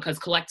together, because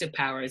collective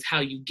power is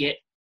how you get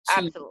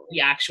to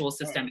the actual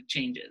systemic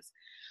changes.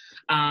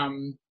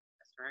 And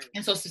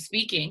so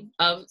speaking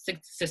of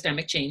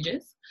systemic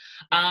changes,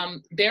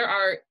 there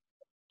are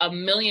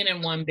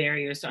 1,000,001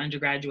 barriers to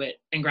undergraduate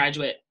and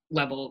graduate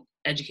level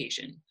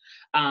education.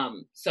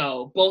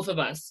 So both of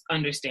us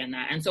understand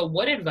that. And so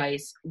what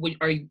advice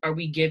are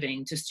we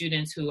giving to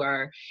students who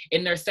are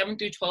in their 7th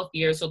through 12th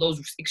years, so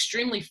those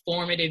extremely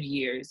formative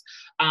years,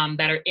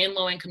 that are in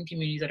low-income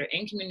communities, that are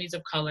in communities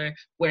of color,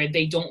 where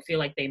they don't feel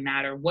like they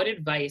matter? What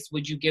advice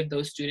would you give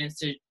those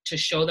students to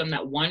show them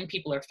that, one,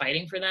 people are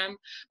fighting for them,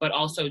 but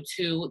also,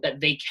 two,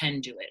 that they can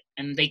do it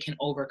and they can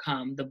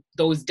overcome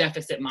those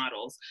deficit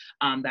models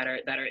that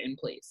are in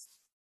place?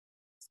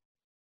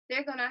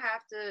 They're gonna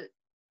have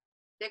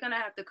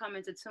to come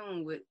into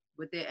tune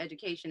with their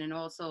education and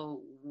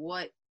also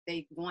what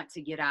they want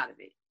to get out of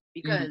it.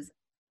 Because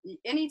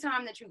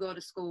anytime that you go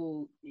to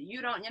school,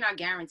 you're not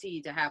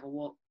guaranteed to have a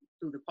walk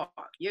through the park.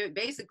 You're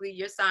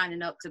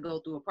signing up to go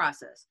through a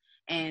process.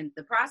 And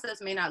the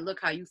process may not look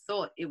how you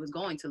thought it was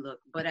going to look,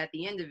 but at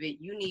the end of it,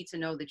 you need to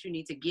know that you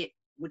need to get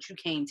what you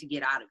came to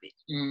get out of it.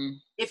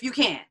 If you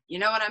can, you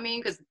know what I mean?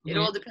 Because it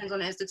all depends on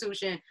the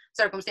institution,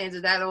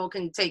 circumstances, that all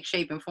can take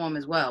shape and form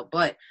as well.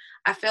 But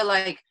I feel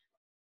like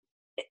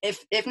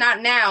if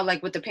not now,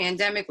 like with the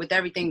pandemic, with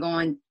everything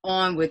going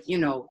on with,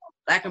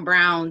 Black and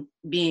brown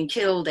being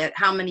killed at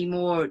how many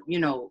more,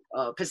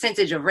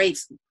 percentage of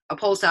rates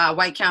opposed to our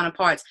white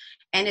counterparts.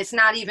 And it's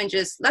not even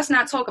just, let's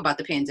not talk about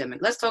the pandemic.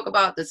 Let's talk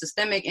about the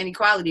systemic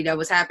inequality that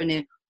was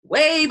happening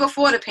way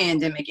before the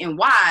pandemic and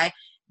why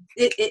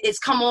it's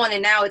come on.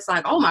 And now it's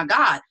like, oh my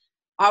God,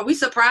 are we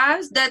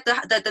surprised that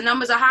the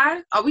numbers are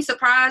high? Are we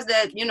surprised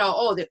that,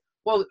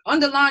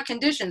 underlying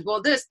conditions,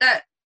 this,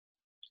 that,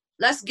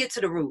 let's get to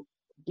the root.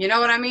 You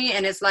know what I mean?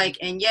 And it's like,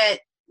 and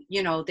yet,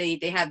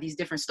 they have these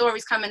different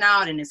stories coming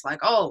out and it's like,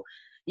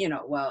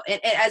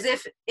 as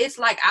if it's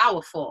like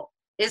our fault.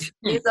 It's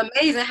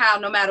amazing how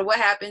no matter what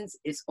happens,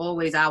 it's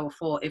always our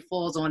fault. It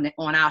falls on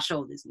our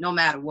shoulders, no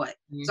matter what.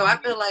 Mm-hmm. So I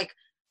feel like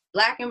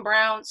Black and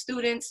brown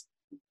students,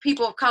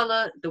 people of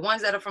color, the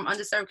ones that are from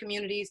underserved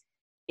communities,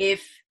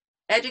 if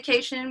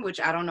education, which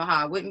I don't know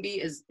how it wouldn't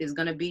be, is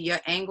going to be your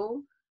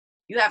angle,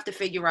 you have to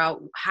figure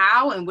out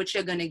how and what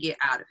you're going to get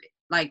out of it.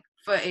 Like,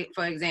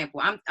 for example,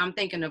 I'm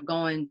thinking of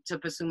going to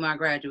pursue my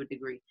graduate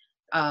degree.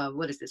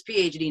 What is this?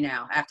 PhD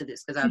now after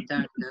this, because I've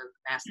done the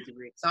master's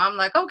degree. So I'm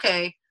like,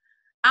 okay.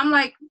 I'm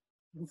like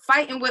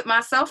fighting with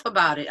myself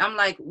about it. I'm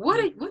like, what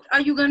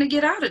are you going to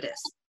get out of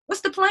this? What's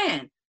the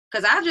plan?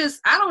 Because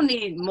I don't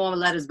need more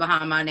letters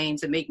behind my name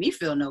to make me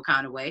feel no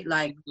kind of way.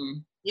 Like,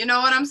 You know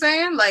what I'm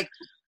saying? Like,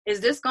 is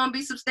this going to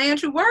be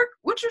substantial work?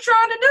 What you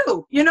trying to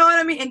do? You know what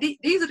I mean? And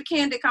these are the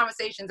candid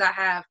conversations I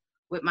have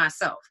with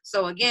myself.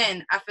 So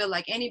again, I feel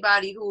like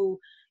anybody who,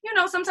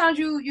 sometimes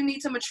you need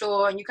to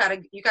mature and you kind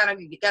of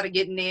got to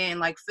get in there and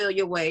like feel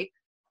your way.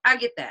 I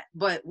get that.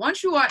 But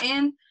once you are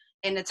in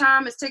and the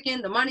time is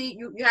ticking, the money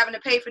you having to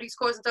pay for these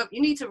courses and stuff,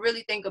 you need to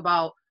really think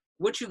about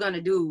what you're going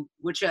to do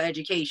with your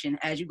education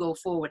as you go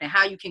forward and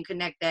how you can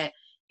connect that.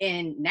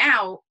 And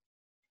now,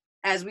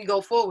 as we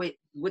go forward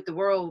with the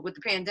world, with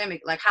the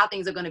pandemic, like how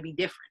things are going to be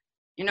different.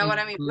 You know what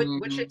I mean?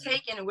 What you're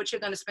taking and what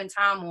you're going to spend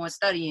time on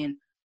studying.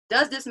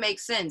 Does this make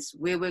sense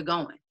where we're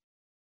going?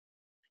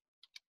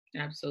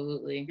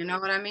 Absolutely. You know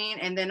what I mean?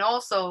 And then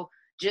also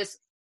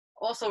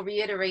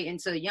reiterating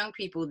to young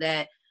people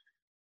that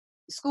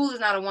school is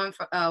not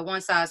a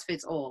one size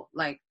fits all.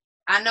 Like,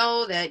 I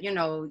know that,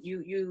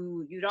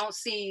 you don't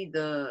see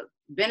the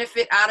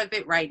benefit out of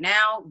it right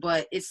now,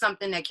 but it's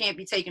something that can't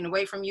be taken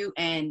away from you.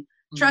 And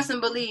trust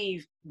and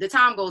believe, the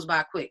time goes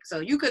by quick. So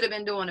you could have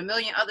been doing a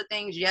million other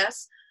things,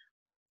 yes,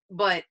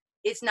 but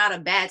it's not a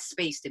bad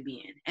space to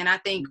be in. And I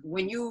think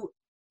when you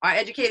are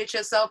educated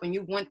yourself and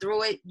you went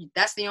through it,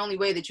 that's the only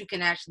way that you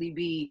can actually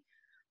be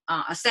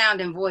a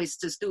sounding voice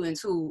to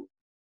students who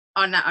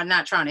are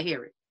not trying to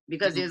hear it.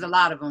 Because there's a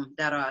lot of them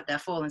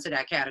that fall into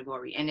that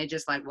category. And they're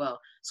just like, well,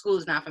 school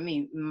is not for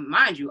me.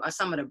 Mind you, are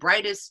some of the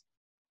brightest,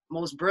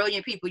 most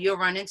brilliant people you'll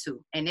run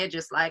into. And they're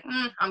just like,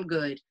 I'm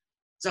good.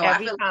 So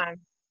every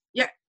time.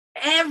 Yeah,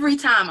 every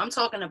time. I'm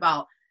talking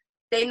about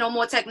they know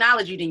more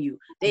technology than you.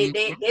 They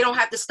don't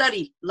have to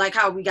study like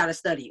how we got to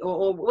study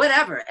or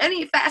whatever.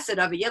 Any facet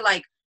of it, you're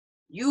like,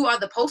 you are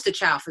the poster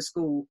child for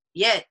school.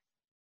 Yet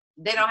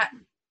they don't have.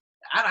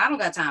 I don't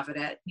got time for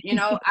that. You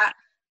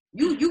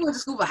went to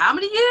school for how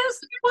many years?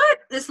 What?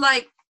 It's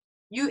like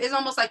it's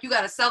almost like you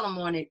got to sell them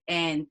on it,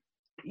 and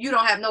you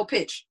don't have no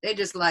pitch. They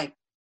just like,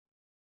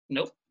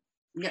 nope.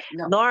 Yeah,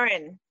 no.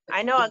 Lauren,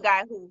 I know a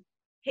guy who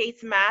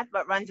hates math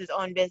but runs his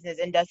own business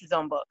and does his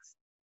own books.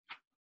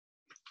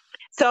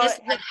 So it's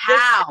like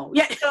how?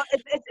 Yeah. So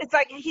it's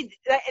like he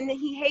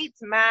hates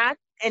math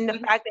and the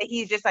fact that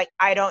he's just like,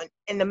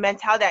 and the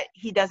mentality that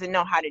he doesn't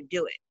know how to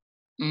do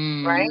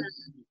it, right?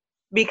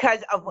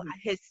 Because of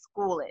his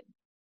schooling,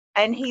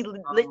 and he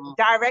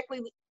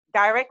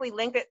directly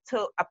linked it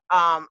to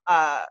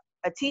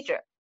a teacher,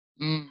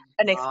 an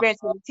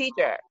experienced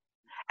teacher.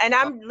 And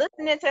I'm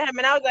listening to him,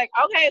 and I was like,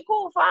 okay,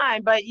 cool,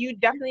 fine, but you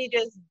definitely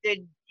just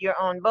did your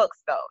own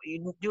books, though.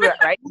 You do it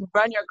right. You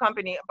run your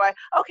company, but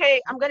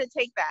okay, I'm gonna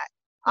take that.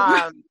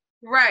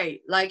 Right,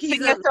 like he's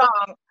a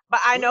song, but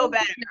I know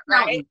better,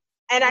 right?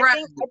 And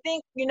I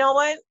think you know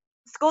what?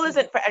 School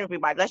isn't for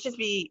everybody. Let's just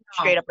be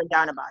straight up and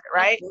down about it,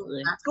 right?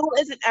 Absolutely. School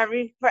isn't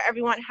for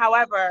everyone.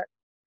 However,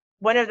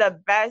 one of the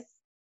best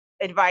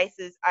advice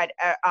I've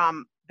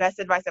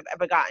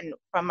ever gotten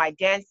from my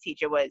dance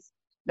teacher was,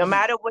 no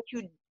matter what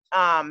you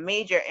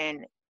major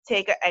in,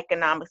 take an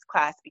economics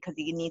class because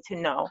you need to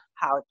know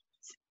how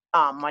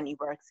money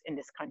works in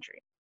this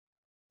country.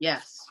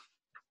 Yes.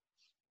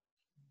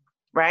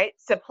 Right?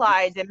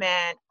 Supply,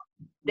 demand,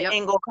 the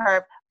Engel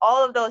curve,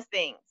 all of those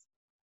things.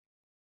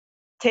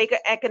 Take an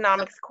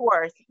economics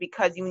course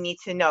because you need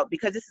to know.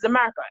 Because this is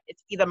America.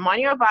 It's either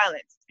money or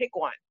violence. Pick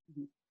one.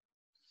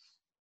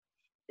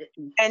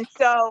 And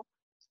so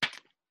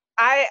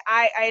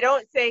I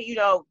don't say,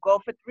 go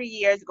for 3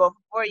 years, go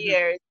for 4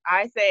 years.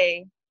 I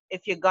say,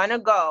 if you're going to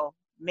go,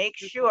 make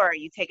sure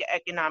you take an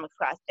economics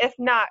class. If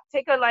not,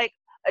 take a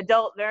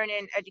adult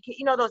learning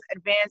education, those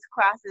advanced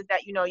classes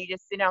that, you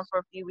just sit down for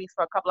a few weeks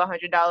for a couple of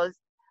 $100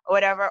 or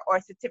whatever, or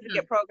a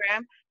certificate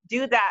program.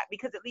 Do that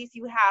because at least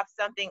you have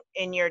something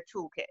in your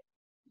toolkit,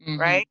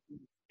 right?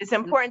 It's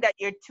important that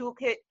your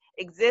toolkit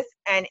exists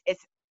and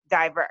it's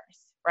diverse,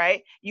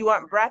 right? You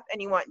want breadth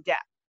and you want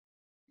depth.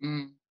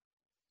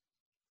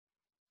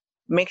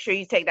 make sure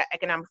you take that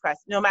economics class.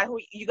 No matter who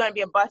you're going to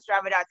be, a bus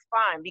driver, that's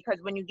fine, because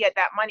when you get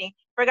that money,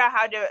 figure out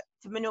how to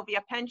maneuver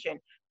your pension,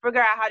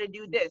 figure out how to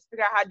do this,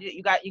 figure out how to do,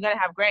 you're going to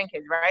have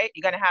grandkids, right?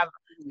 You're going to have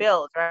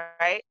bills,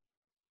 right?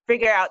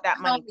 Figure out that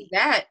money.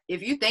 That,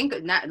 if you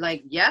think, not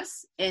like,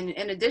 yes, and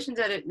in addition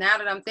to that, now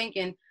that I'm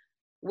thinking,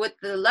 with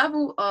the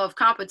level of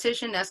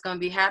competition that's going to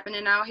be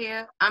happening out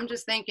here, I'm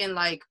just thinking,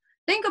 like,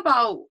 think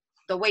about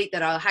the weight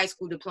that a high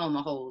school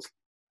diploma holds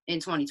in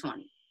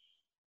 2020.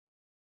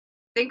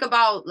 Think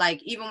about,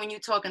 like, even when you're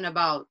talking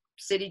about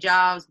city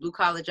jobs, blue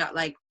collar jobs,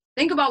 like,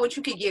 think about what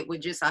you could get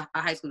with just a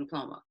high school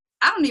diploma.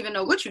 I don't even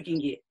know what you can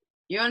get.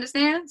 You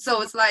understand?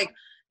 So it's like,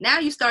 now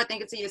you start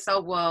thinking to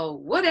yourself, well,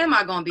 what am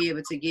I going to be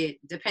able to get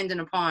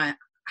depending upon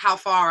how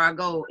far I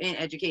go in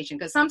education?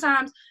 Because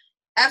sometimes,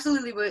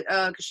 absolutely what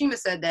Kashima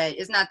said, that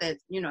it's not that,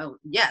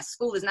 yes,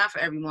 school is not for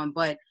everyone,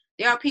 but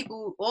there are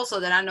people also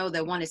that I know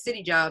that wanted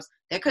city jobs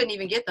that couldn't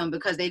even get them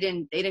because they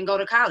didn't go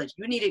to college.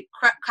 You needed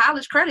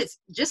college credits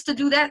just to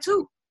do that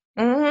too.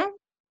 Mm-hmm.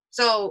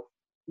 So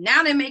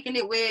now they're making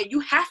it where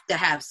you have to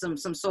have some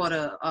sort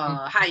of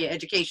higher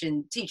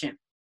education teaching,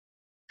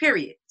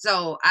 period.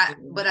 So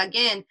but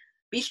again,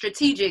 be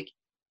strategic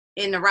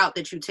in the route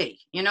that you take.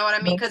 You know what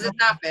I mean? Because it's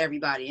not for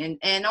everybody.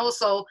 And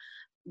also,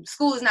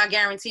 school is not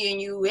guaranteeing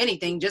you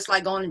anything, just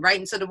like going right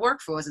into the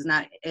workforce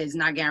is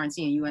not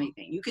guaranteeing you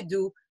anything. You could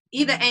do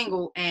either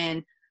angle,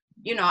 and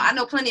I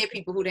know plenty of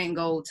people who didn't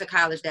go to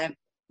college that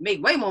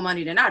make way more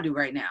money than I do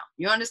right now.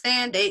 You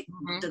understand?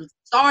 The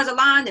stars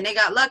aligned and they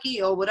got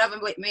lucky or whatever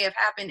may have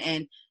happened,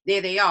 and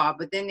there they are.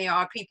 But then there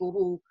are people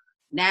who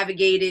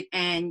navigated,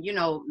 and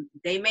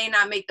they may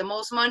not make the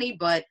most money,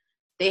 but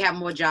they have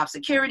more job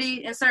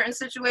security in certain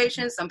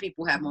situations. Some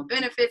people have more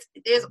benefits.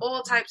 There's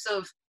all types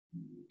of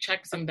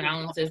checks and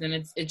balances, and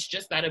it's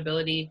just that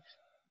ability.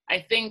 I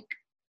think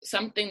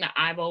something that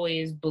I've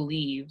always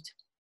believed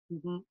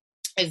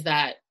is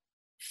that,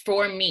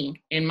 for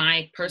me, in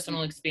my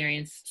personal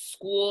experience,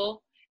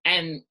 school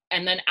and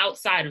then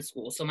outside of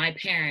school, so my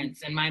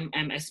parents and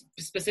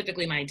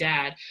specifically my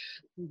dad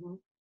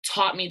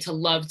taught me to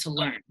love to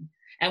learn.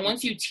 And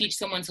once you teach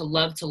someone to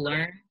love to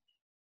learn,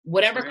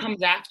 whatever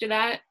comes after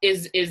that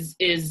is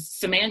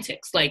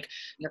semantics. Like,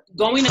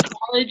 going to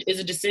college is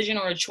a decision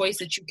or a choice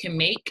that you can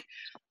make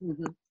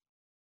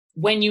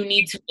when you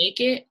need to make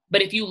it.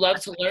 But if you love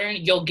to learn,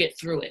 you'll get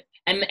through it.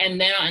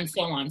 And then and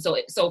so on.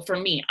 So for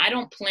me, I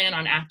don't plan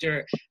on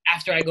after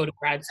I go to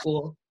grad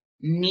school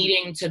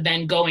needing to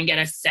then go and get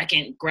a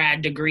second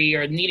grad degree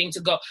or needing to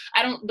go.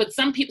 I don't. But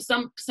some people.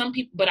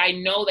 But I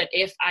know that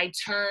if I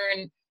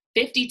turn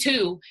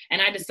 52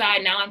 and I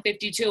decide now I'm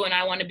 52 and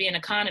I want to be an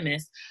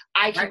economist,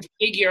 I can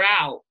figure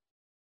out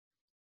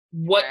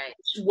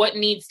what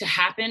needs to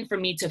happen for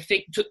me to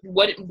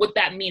what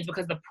that means,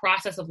 because the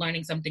process of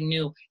learning something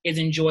new is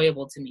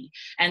enjoyable to me.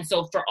 And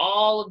so for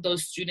all of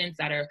those students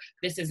that are,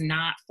 this is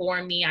not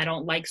for me, I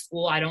don't like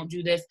school, I don't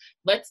do this,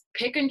 let's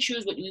pick and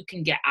choose what you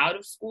can get out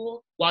of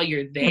school while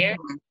you're there,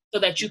 so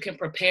that you can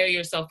prepare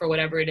yourself for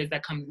whatever it is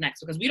that comes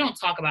next. Because we don't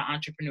talk about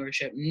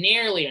entrepreneurship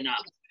nearly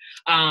enough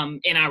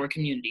in our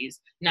communities,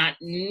 not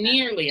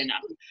nearly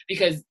enough,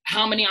 because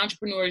how many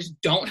entrepreneurs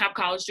don't have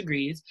college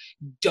degrees,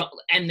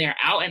 and they're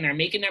out and they're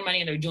making their money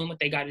and they're doing what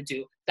they got to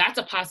do? That's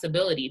a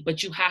possibility,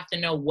 but you have to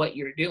know what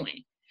you're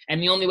doing.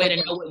 And the only way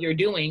to know what you're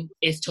doing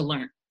is to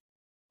learn.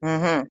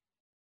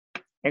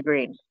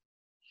 Agreed.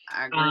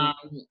 I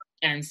agree.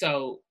 And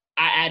so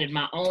I added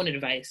my own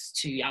advice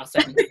to y'all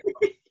 7th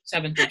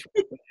through 12th.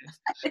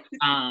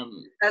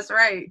 That's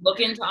right.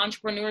 Look into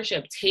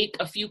entrepreneurship. Take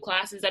a few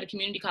classes at a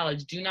community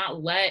college. Do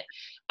not let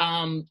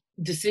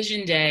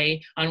decision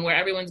day on where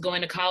everyone's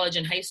going to college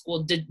and high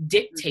school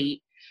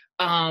dictate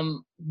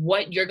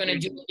what you're going to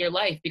do with your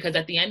life. Because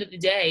at the end of the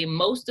day,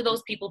 most of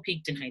those people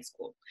peaked in high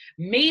school.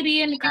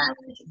 Maybe in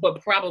college,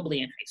 but probably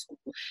in high school.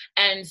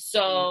 And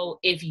so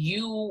if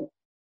you,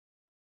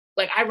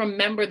 like, I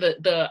remember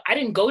I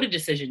didn't go to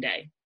decision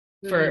day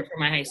for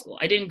my high school.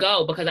 I didn't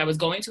go because I was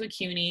going to a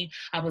CUNY.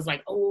 I was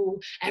like,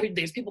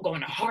 there's people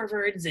going to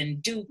Harvards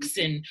and Dukes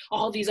and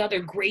all these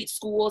other great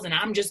schools, and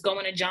I'm just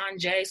going to John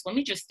Jay. So let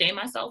me just stay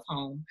myself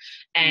home,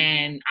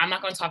 and I'm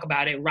not going to talk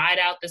about it. Ride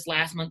out this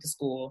last month of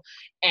school,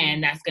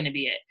 and that's going to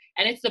be it.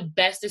 And it's the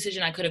best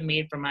decision I could have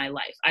made for my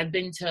life. I've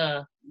been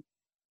to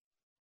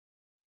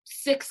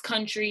 6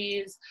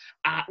 countries,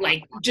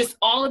 like just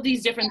all of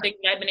these different things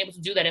that I've been able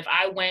to do, that if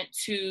I went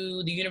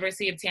to the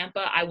University of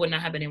Tampa, I would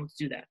not have been able to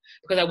do that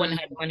because I wouldn't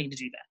have the money to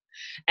do that.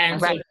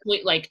 And so,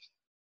 like,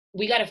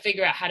 we got to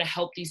figure out how to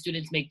help these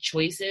students make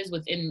choices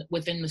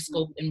within the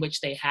scope in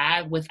which they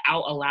have,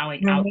 without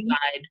allowing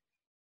outside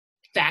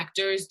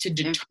factors to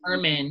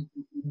determine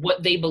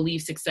what they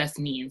believe success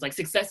means. Like,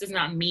 success does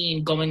not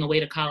mean going away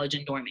to college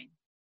and dorming.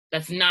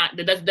 That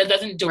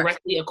doesn't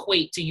directly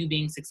equate to you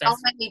being successful.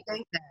 So many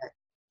think that.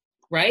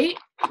 Right?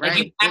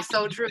 Right. It's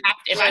so true.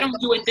 If I don't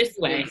do it this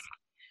way.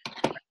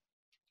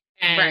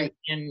 And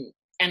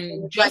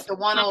just like the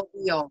one over.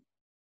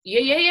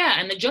 Yeah.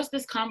 And just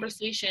this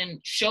conversation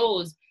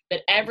shows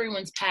that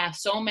everyone's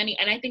passed so many,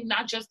 and I think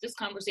not just this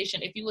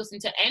conversation, if you listen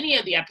to any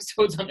of the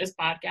episodes on this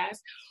podcast,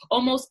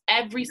 almost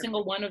every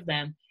single one of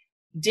them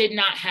did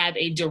not have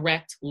a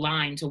direct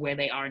line to where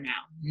they are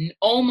now.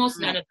 Almost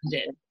none of them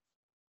did.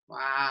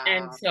 Wow.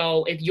 And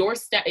so if you're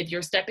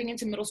stepping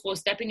into middle school,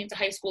 stepping into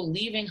high school,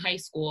 leaving high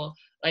school,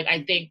 like,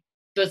 I think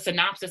the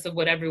synopsis of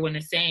what everyone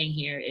is saying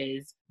here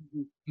is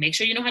make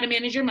sure you know how to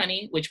manage your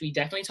money, which we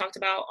definitely talked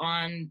about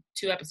on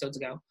 2 episodes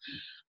ago.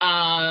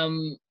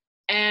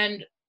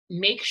 And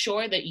make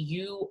sure that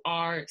you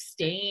are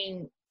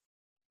staying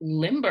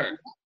limber.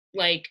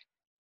 Like,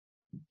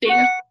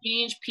 things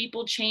change,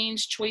 people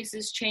change,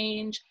 choices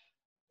change.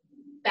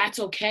 That's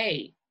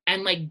okay.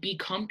 And like, be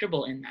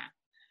comfortable in that.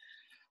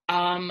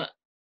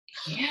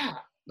 Yeah,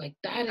 like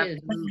that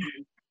is.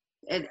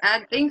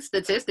 I think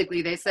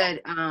statistically they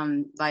said,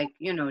 like,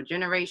 you know,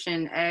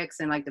 Generation X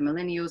and like the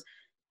millennials,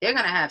 they're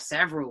going to have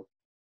several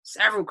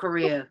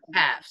career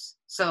paths.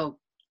 So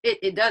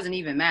it doesn't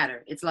even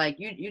matter. It's like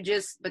you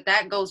just, but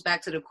that goes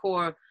back to the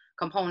core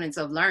components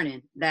of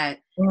learning that,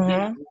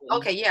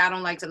 okay, yeah, I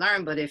don't like to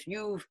learn, but if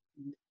you've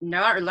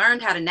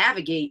learned how to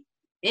navigate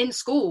in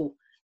school,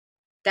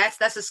 that's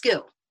a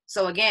skill.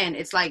 So again,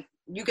 it's like,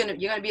 you're gonna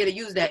be able to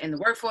use that in the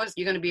workforce.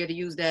 You're gonna be able to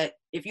use that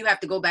if you have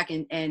to go back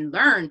and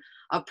learn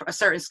a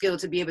certain skill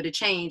to be able to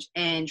change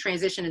and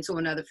transition into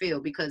another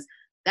field, because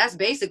that's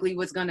basically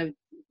what's going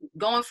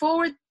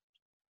forward.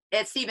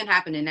 It's even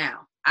happening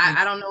now.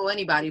 I don't know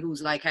anybody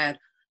who's like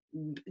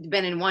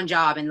been in one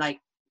job and like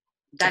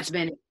that's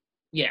been it.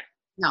 Yeah.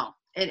 No,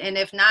 and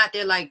if not,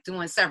 they're like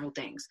doing several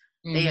things.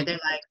 They're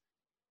like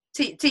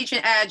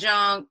teaching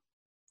adjunct.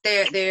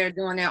 They're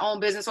doing their own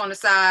business on the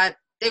side.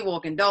 They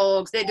walking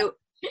dogs. They do.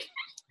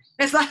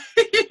 It's like,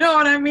 you know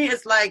what I mean?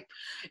 It's like,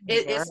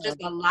 it's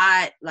just a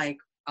lot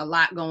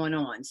going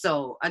on.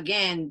 So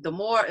again, the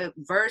more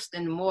versed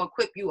and the more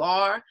equipped you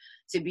are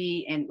to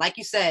be, and like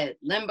you said,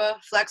 limber,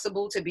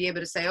 flexible, to be able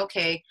to say,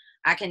 okay,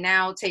 I can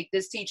now take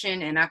this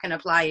teaching and I can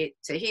apply it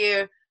to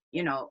here.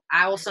 You know,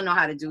 I also know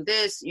how to do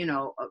this. You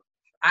know,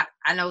 I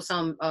know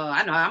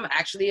I know I'm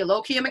actually a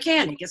low-key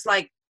mechanic. It's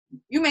like,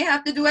 you may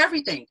have to do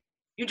everything.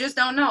 You just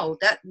don't know.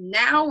 That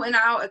now in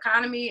our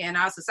economy and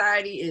our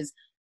society is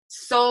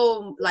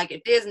so, like,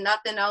 if there's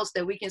nothing else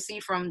that we can see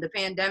from the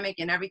pandemic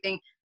and everything,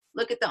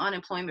 look at the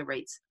unemployment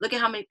rates. Look at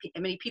how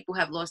many people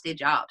have lost their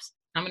jobs.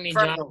 How many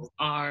jobs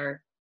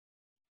are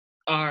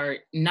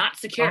not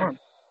secure?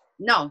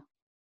 No,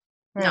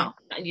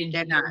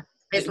 they're not.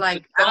 It's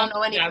like, I don't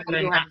know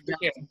anybody who has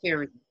job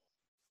security.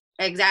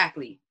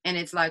 Exactly. And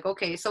it's like,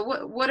 okay, so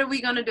what are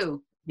we gonna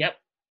do? Yep.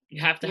 You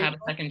have to have a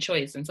second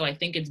choice. And so I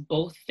think it's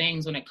both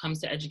things when it comes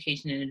to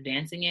education and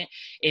advancing it.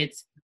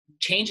 It's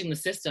changing the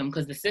system,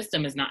 because the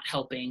system is not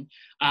helping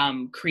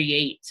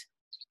create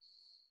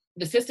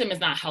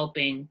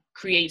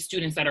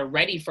students that are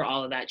ready for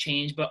all of that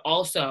change, but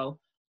also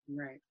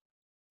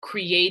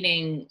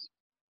creating,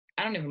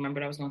 I don't even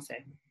remember what I was going to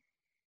say.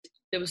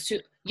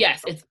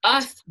 It's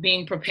us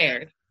being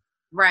prepared.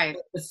 Right.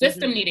 The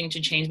system needing to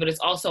change, but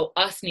it's also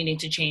us needing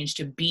to change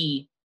to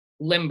be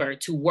limber,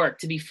 to work,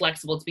 to be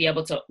flexible, to be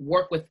able to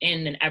work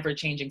within an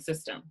ever-changing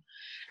system.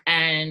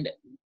 And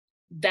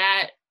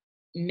that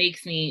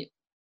it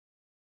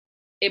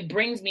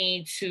brings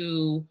me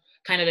to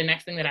kind of the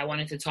next thing that I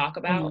wanted to talk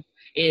about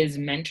is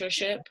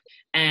mentorship,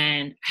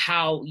 and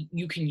how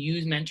you can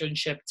use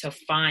mentorship to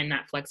find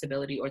that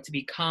flexibility or to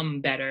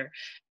become better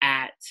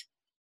at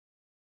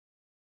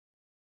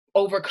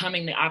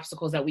overcoming the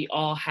obstacles that we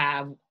all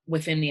have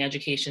within the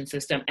education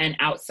system and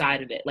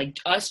outside of it. Like,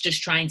 us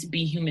just trying to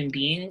be human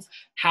beings,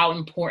 how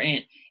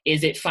important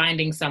is it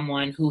finding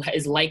someone who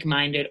is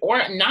like-minded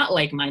or not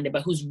like-minded,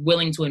 but who's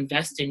willing to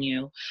invest in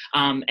you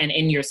and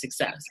in your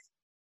success?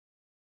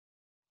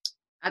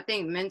 I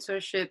think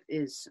mentorship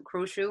is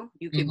crucial.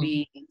 You could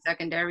be in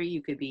secondary,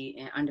 you could be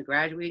in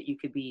undergraduate, you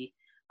could be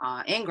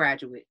in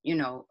graduate, you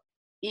know,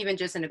 even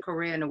just in a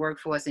career in the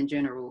workforce in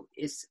general.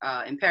 It's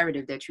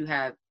imperative that you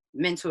have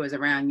mentors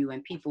around you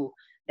and people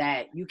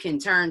that you can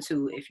turn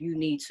to if you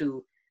need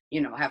to,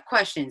 you know, have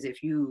questions,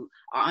 if you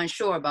are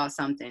unsure about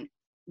something.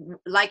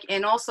 Like,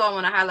 and also I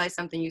want to highlight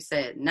something you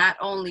said, not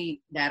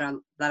only that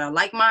are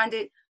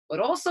like-minded, but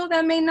also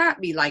that may not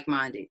be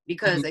like-minded,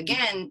 because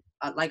again,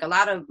 like a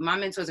lot of my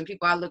mentors and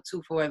people I look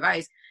to for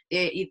advice,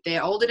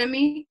 they're older than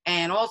me,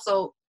 and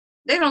also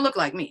they don't look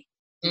like me.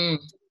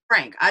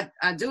 Frank, I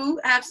do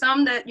have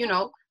some that, you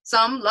know,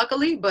 some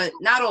luckily, but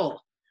not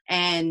all.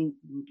 And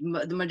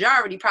the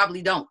majority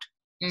probably don't.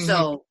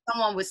 So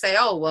someone would say,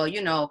 oh, well,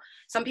 you know,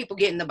 some people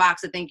get in the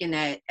box of thinking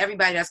that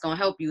everybody that's going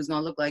to help you is going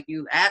to look like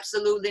you.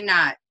 Absolutely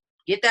not.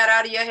 Get that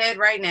out of your head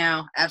right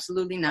now.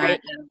 Absolutely not. Right.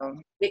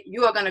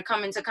 You are going to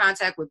come into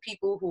contact with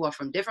people who are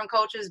from different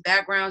cultures,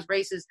 backgrounds,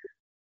 races,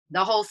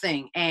 the whole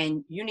thing.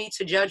 And you need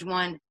to judge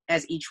one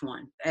as each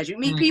one. As you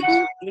meet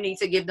people, you need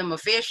to give them a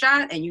fair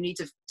shot, and you need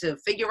to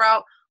figure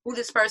out who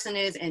this person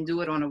is and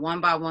do it on a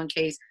one-by-one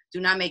case. Do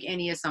not make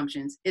any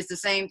assumptions. It's the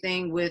same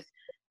thing with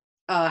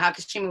how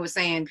Kashima was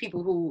saying,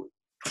 people who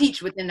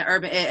teach within the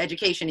urban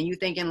education, and you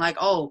thinking like,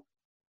 oh,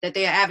 that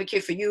they're an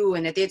advocate for you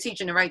and that they're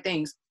teaching the right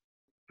things.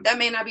 that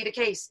may not be the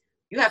case.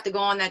 You have to go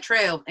on that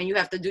trail and you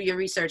have to do your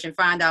research and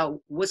find out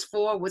what's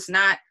for, what's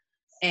not,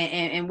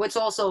 and what's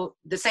also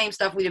the same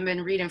stuff we've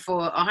been reading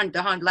for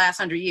the last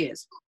 100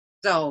 years.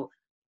 So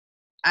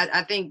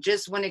I think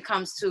just when it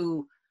comes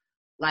to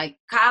like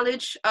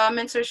college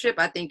mentorship,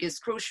 I think is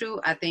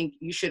crucial. I think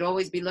you should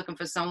always be looking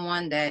for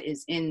someone that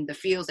is in the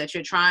fields that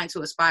you're trying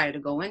to aspire to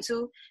go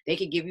into. They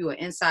could give you an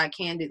inside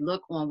candid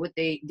look on what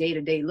they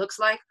day-to-day looks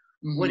like,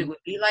 what it would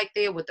be like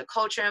there, what the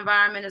culture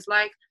environment is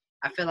like.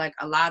 I feel like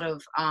a lot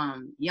of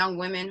young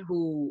women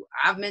who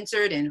I've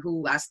mentored and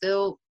who I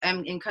still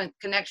am in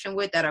connection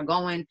with that are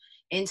going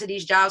into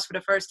these jobs for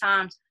the first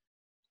time,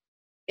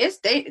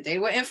 they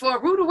were in for a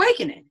rude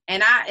awakening.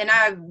 And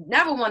I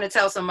never want to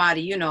tell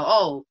somebody, you know,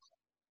 oh,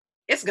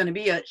 it's going to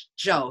be a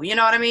show. You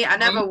know what I mean? I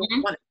never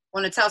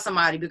want to tell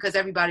somebody, because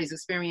everybody's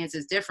experience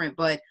is different.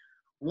 But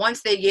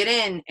once they get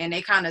in and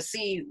they kind of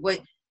see what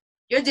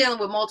you're dealing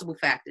with, multiple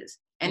factors.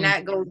 And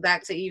that goes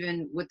back to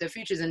even with the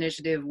Futures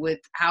Initiative, with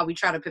how we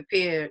try to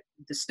prepare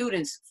the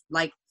students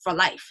like for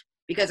life.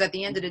 Because at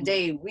the end of the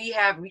day, we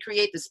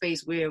create the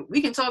space where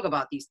we can talk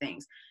about these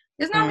things.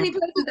 There's not many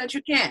places that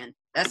you can.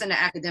 That's in the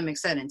academic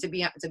setting, to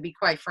be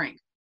quite frank.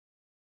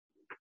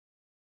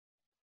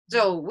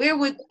 So where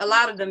would a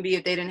lot of them be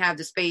if they didn't have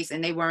the space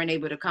and they weren't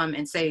able to come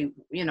and say,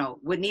 you know,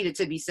 what needed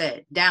to be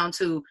said, down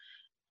to,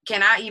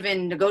 can I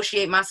even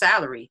negotiate my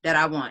salary that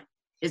I want?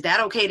 Is that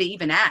okay to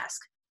even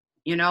ask?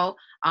 You know,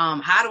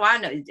 how do I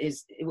know?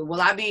 Will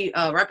I be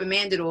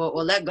reprimanded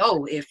or let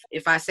go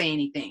if I say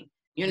anything?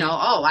 You know,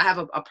 oh, I have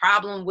a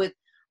problem with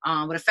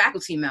a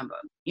faculty member.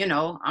 You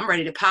know, I'm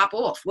ready to pop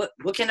off. What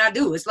can I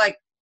do? It's like,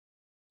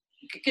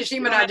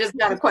 Kashima and I just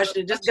got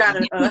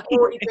a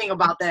whole thing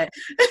about that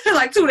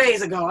like 2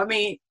 days ago. I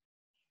mean,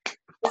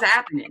 it's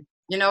happening.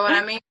 You know what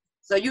I mean?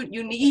 So you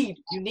need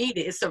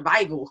it. It's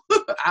survival,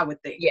 I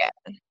would think. Yeah.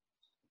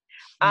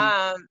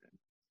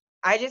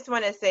 I just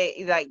want to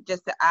say, like,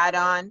 just to add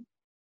on,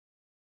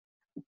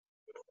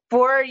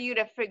 for you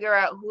to figure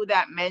out who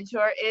that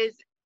mentor is,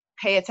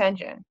 pay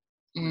attention.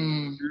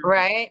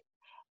 Right?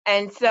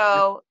 And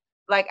so,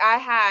 like, I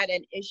had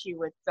an issue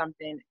with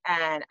something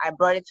and I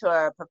brought it to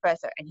a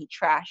professor and he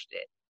trashed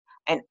it.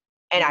 And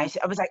I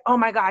was like, oh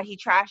my God, he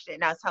trashed it.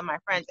 And I was telling my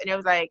friends, and it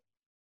was like,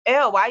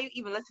 ew, why you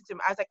even listen to him?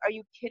 I was like, are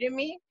you kidding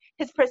me?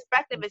 His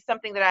perspective is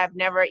something that I've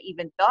never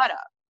even thought of.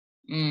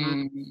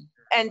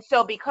 And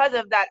so because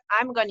of that,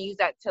 I'm going to use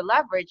that to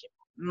leverage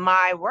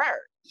my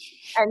word.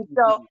 And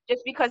so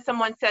just because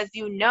someone says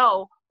you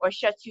know or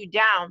shuts you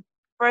down,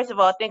 first of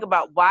all, think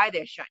about why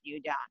they're shutting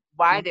you down,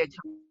 why they're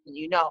telling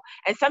you no.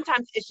 And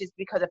sometimes it's just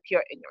because of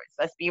pure ignorance.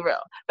 Let's be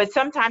real. But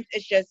sometimes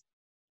it's just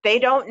they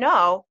don't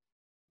know,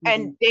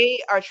 and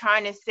they are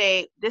trying to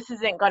say this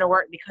isn't going to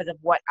work because of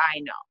what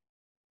I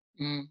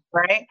know.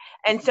 Right?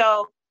 And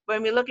so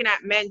when we're looking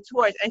at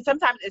mentors, and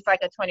sometimes it's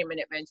like a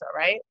 20-minute mentor,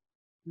 right?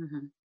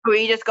 Where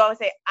you just go and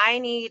say, I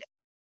need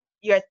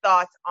your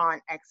thoughts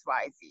on X,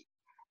 Y, Z.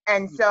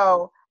 And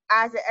so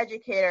as an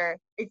educator,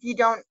 if you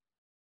don't,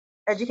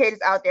 educators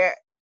out there,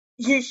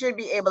 you should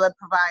be able to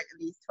provide at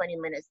least 20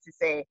 minutes to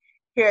say,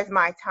 here's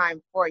my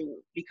time for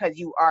you, because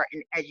you are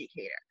an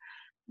educator.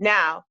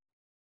 Now,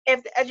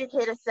 if the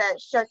educator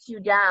shuts you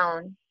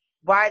down,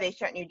 why are they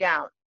shutting you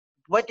down?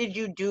 What did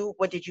you do?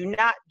 What did you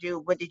not do?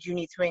 What did you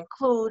need to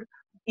include?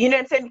 You know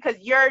what I'm saying? Because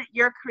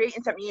you're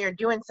creating something, you're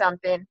doing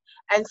something.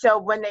 And so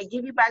when they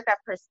give you back that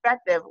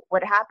perspective,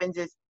 what happens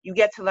is you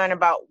get to learn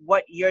about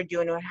what you're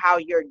doing and how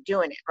you're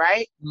doing it,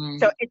 right?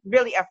 So it's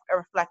really a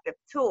reflective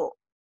tool.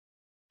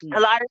 A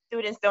lot of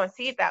students don't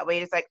see it that way.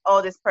 It's like,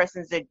 oh, this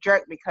person's a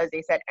jerk because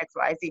they said X,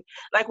 Y, Z.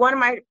 Like one of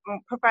my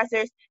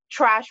professors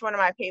trashed one of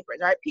my papers,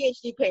 right?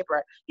 PhD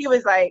paper. He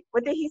was like,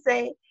 what did he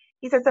say?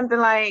 He said something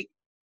like,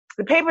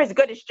 the paper is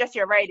good, it's just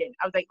your writing.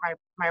 I was like,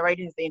 my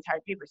writing is the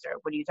entire paper, sir.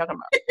 What are you talking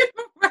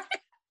about?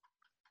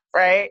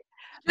 Right?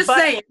 Just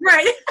saying,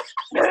 right?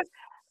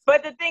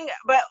 But the thing,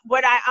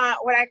 when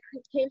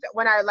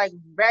I like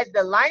read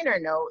the liner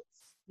notes,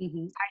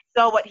 I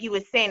saw what he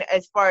was saying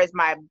as far as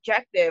my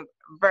objective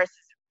versus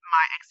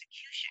my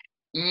execution.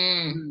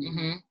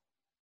 And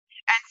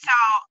so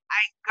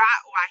I got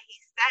why he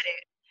said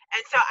it.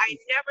 And so I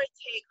never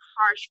take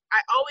I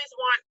always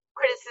want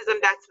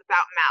criticism that's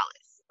without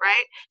malice,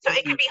 right? So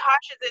it can be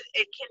harsh as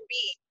it can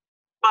be,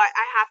 but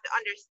I have to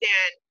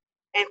understand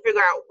and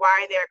figure out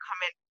why they're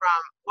coming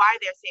from, why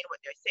they're saying what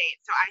they're saying.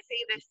 So I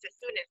say this to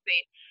students,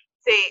 they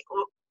say,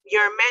 well,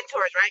 your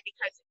mentors, right?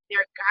 Because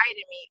they're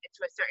guiding me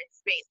into a certain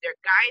space.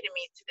 They're guiding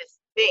me to this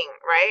thing,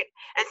 right?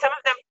 And some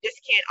of them just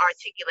can't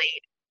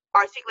articulate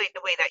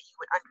the way that you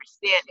would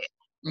understand it.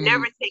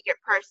 Never take it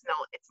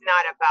personal. It's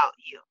not about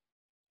you.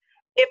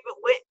 If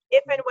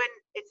and when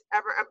it's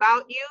ever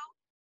about you,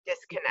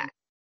 disconnect,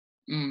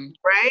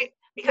 right?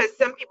 Because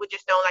some people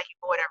just don't like you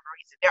for whatever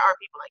reason. There are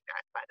people like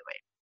that, by the way.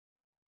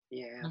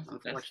 Yeah,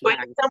 unfortunately.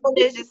 But someone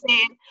is just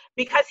saying,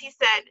 because he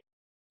said,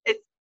 it's,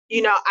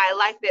 you know, I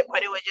liked it,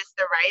 but it was just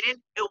the writing.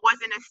 It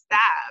wasn't a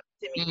stab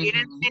to me. You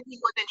didn't think he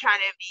wasn't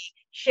trying to be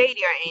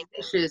shady or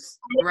anything.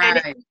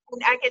 Right.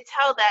 And I could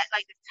tell that,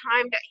 like, the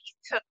time that he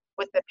took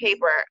with the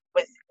paper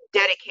was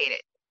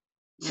dedicated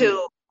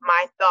to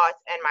my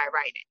thoughts and my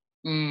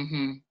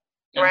writing.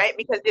 Right?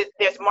 Because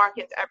there's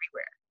markings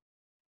everywhere,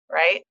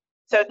 right?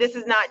 So this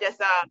is not just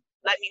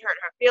let me hurt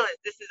her feelings.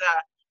 This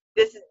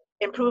is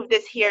improve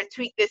this here,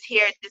 tweak this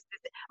here. This.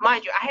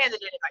 Mind you, I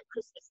handed it like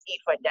Christmas Eve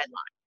for a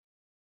deadline.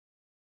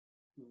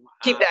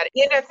 Keep that.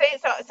 You know what I'm saying?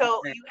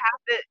 So you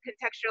have to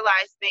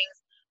contextualize things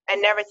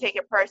and never take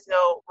it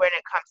personal when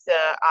it comes to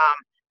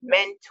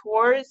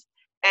mentors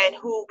and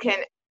who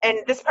can. And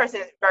this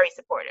person is very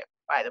supportive,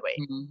 by the way.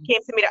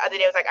 Came to me the other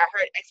day, was like, I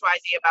heard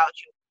XYZ about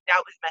you. That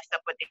was messed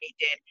up what they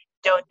did.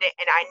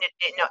 And I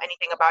didn't know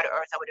anything about it, or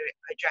else I would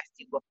have addressed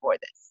you before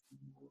this.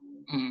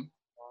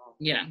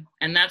 Yeah.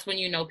 And that's when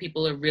you know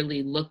people are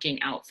really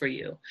looking out for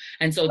you.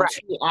 And so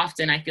too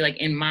often, I feel like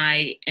in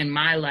my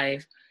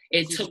life,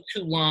 it took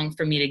too long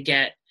for me to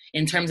get,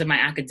 in terms of my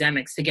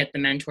academics, to get the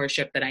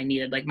mentorship that I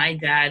needed. Like my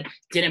dad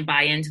didn't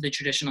buy into the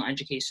traditional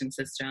education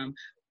system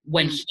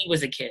when he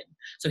was a kid.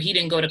 So he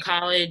didn't go to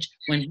college.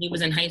 When he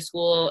was in high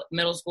school,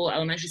 middle school,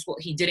 elementary school,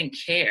 he didn't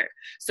care.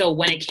 So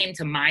when it came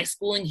to my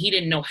schooling, he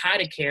didn't know how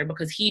to care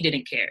because he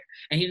didn't care.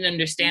 And he didn't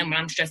understand when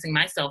I'm stressing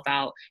myself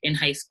out in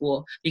high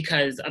school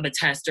because of a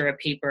test or a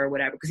paper or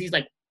whatever. Because he's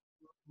like,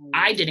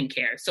 I didn't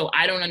care. So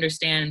I don't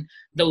understand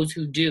those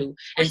who do.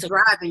 And so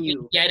driving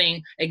you.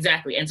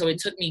 Exactly. And so it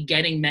took me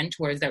getting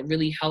mentors that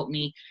really helped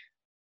me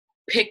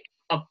pick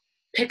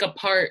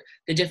apart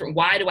the different,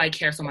 why do I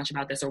care so much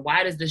about this? Or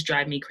why does this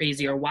drive me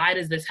crazy? Or why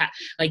does this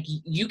like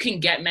you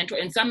can get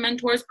mentors, and some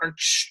mentors are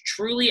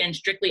truly and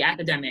strictly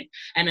academic.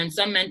 And then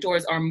some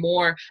mentors are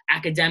more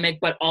academic,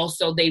 but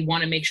also they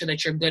want to make sure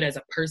that you're good as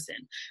a person.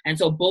 And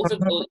so both of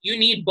those, you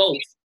need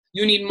both.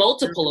 You need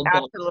multiple of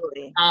both.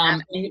 Absolutely.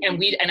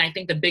 And I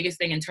think the biggest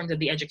thing in terms of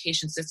the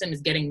education system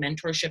is getting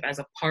mentorship as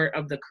a part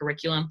of the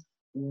curriculum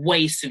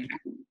way sooner.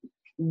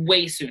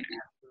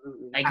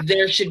 Like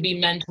there should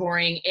be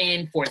mentoring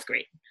in 4th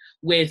grade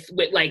with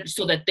like,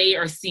 so that they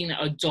are seeing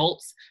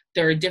adults.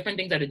 There are different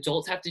things that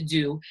adults have to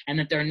do, and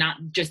that they're not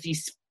just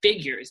these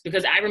figures.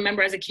 Because I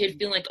remember as a kid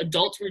feeling like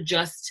adults were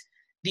just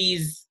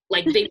these,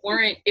 like they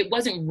weren't, it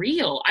wasn't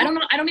real. I don't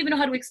know. I don't even know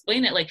how to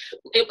explain it. Like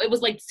it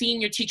was like seeing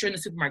your teacher in the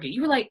supermarket.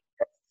 You were like,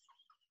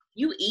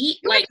 you eat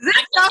like,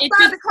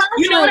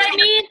 you know what I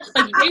mean?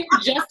 Like they were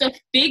just a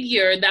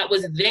figure that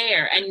was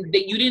there, and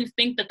that you didn't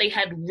think that they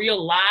had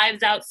real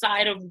lives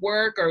outside of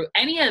work or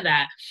any of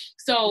that.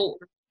 So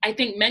I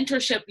think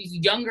mentorship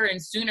younger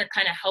and sooner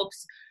kind of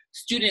helps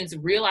students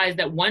realize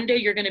that one day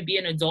you're going to be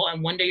an adult,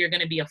 and one day you're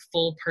going to be a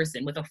full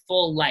person with a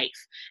full life.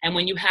 And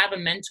when you have a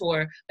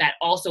mentor that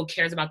also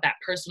cares about that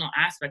personal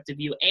aspect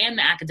of you and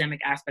the academic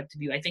aspect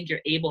of you, I think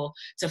you're able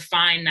to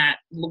find that,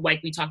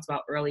 like we talked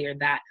about earlier,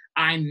 that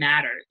I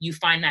matter. You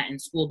find that in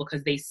school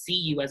because they see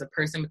you as a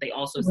person, but they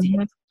also see you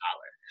as a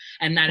scholar.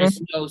 And that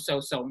is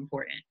so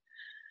important.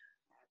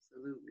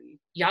 Absolutely.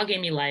 Y'all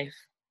gave me life.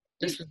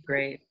 This was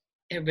great.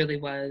 It really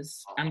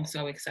was. I'm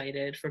so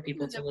excited for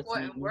people to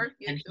listen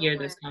and hear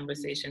this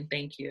conversation.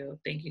 Thank you.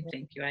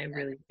 I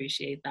really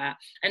appreciate that.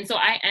 And so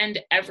I end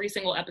every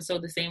single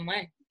episode the same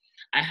way.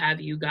 I have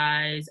you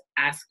guys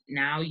ask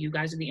now. You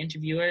guys are the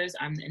interviewers.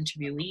 I'm the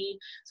interviewee.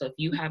 So if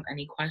you have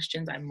any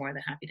questions, I'm more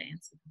than happy to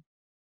answer them.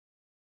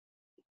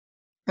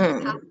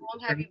 How long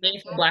have you been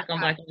doing Black on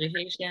Black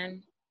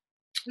Education?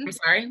 I'm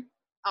sorry?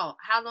 Oh,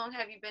 how long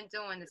have you been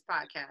doing this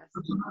podcast?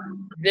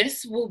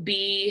 This will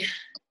be,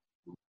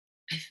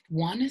 I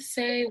want to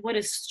say, what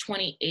is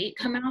 28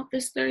 come out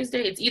this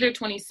Thursday? It's either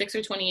 26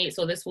 or 28,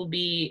 so this will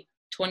be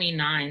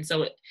 29.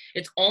 So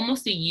it's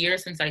almost a year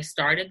since I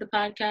started the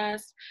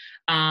podcast.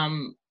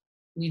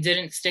 We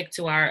didn't stick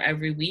to our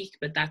every week,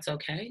 but that's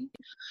okay.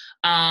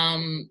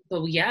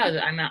 But yeah,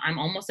 I'm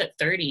almost at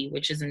 30,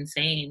 which is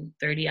insane.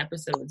 30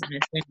 episodes, and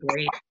it's been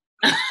great.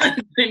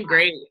 It's been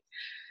great.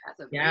 That's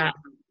a yeah. Wow.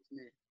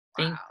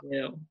 Thank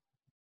you.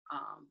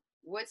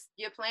 What's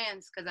your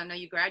plans? Because I know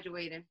you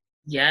graduated.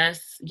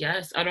 Yes.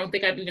 I don't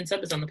think I've even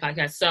said this on the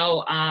podcast.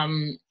 So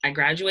I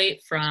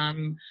graduate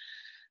from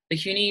the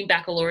CUNY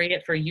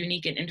Baccalaureate for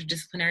Unique and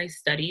Interdisciplinary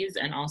Studies,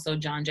 and also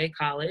John Jay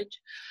College.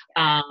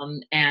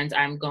 And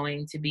I'm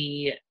going to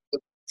be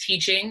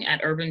teaching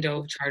at Urban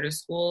Dove Charter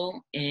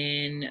School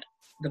in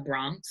the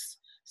Bronx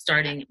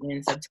starting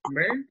in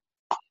September.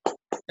 So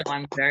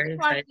I'm very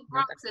excited.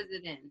 What Bronx is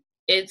it in?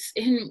 It's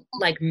in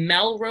like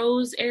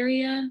Melrose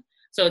area.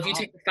 So if you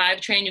take the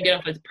 5 train, you get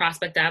off at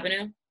Prospect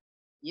Avenue.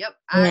 Yep,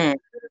 I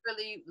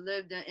literally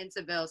lived in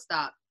Isabel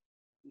stop.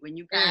 When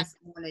you pass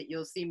on it,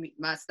 you'll see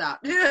my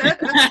stop.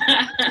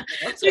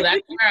 So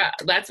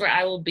that's where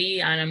I will be,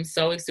 and I'm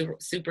so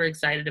super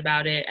excited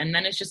about it. And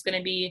then it's just going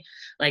to be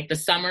like the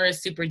summer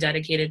is super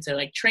dedicated to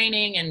like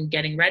training and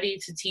getting ready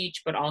to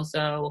teach, but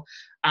also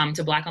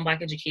to Black on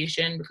Black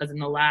education, because in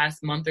the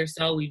last month or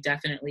so we've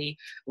definitely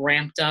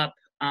ramped up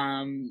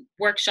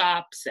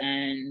workshops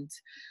and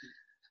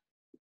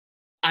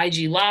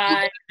IG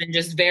Live and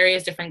just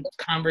various different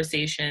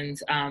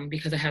conversations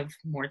because I have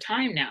more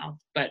time now,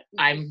 but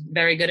I'm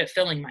very good at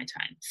filling my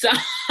time. So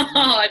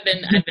I've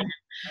been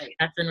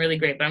that's been really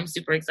great, but I'm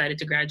super excited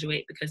to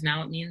graduate because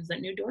now it means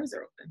that new doors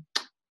are open.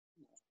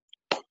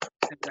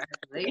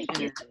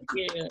 Congratulations.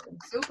 Thank you.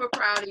 Super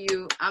proud of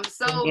you. I'm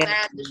so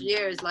mad this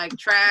year is like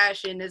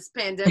trash and this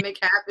pandemic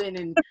happened,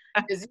 and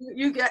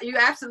you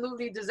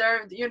absolutely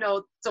deserved,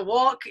 to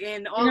walk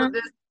and all of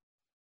this.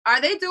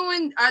 Are they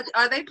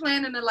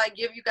planning to like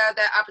give you guys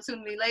that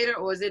opportunity later,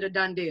 or is it a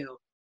done deal?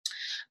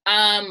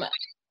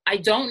 I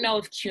don't know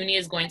if CUNY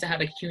is going to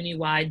have a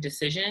CUNY-wide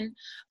decision.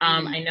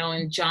 I know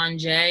and John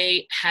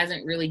Jay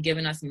hasn't really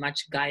given us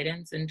much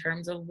guidance in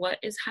terms of what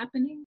is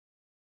happening.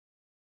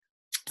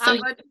 How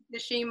about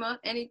Kashima?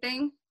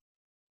 Anything?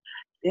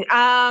 No,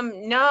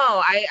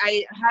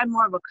 I had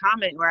more of a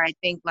comment where I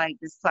think like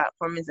this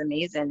platform is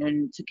amazing,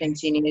 and to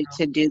continue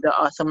to do the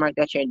awesome work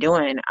that you're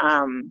doing.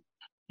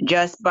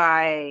 Just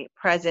by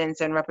presence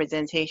and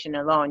representation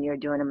alone, you're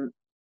doing an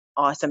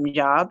awesome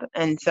job,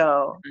 and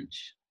so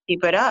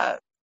keep it up.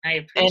 I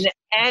appreciate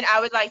and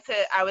I would like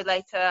to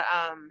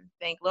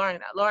thank Lauren.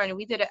 Lauren,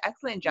 we did an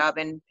excellent job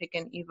in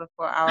picking Eva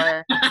for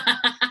our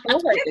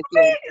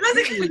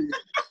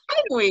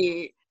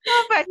we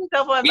go back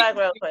yourself on back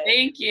real quick.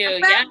 Thank you.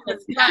 Yes.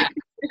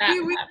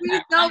 We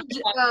know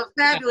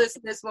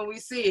fabulousness when we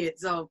see it,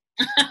 so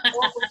all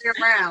the way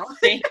around.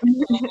 Thank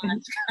you so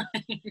much.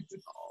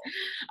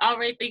 All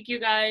right, thank you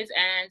guys,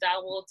 and I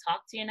will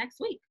talk to you next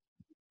week.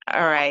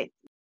 All right.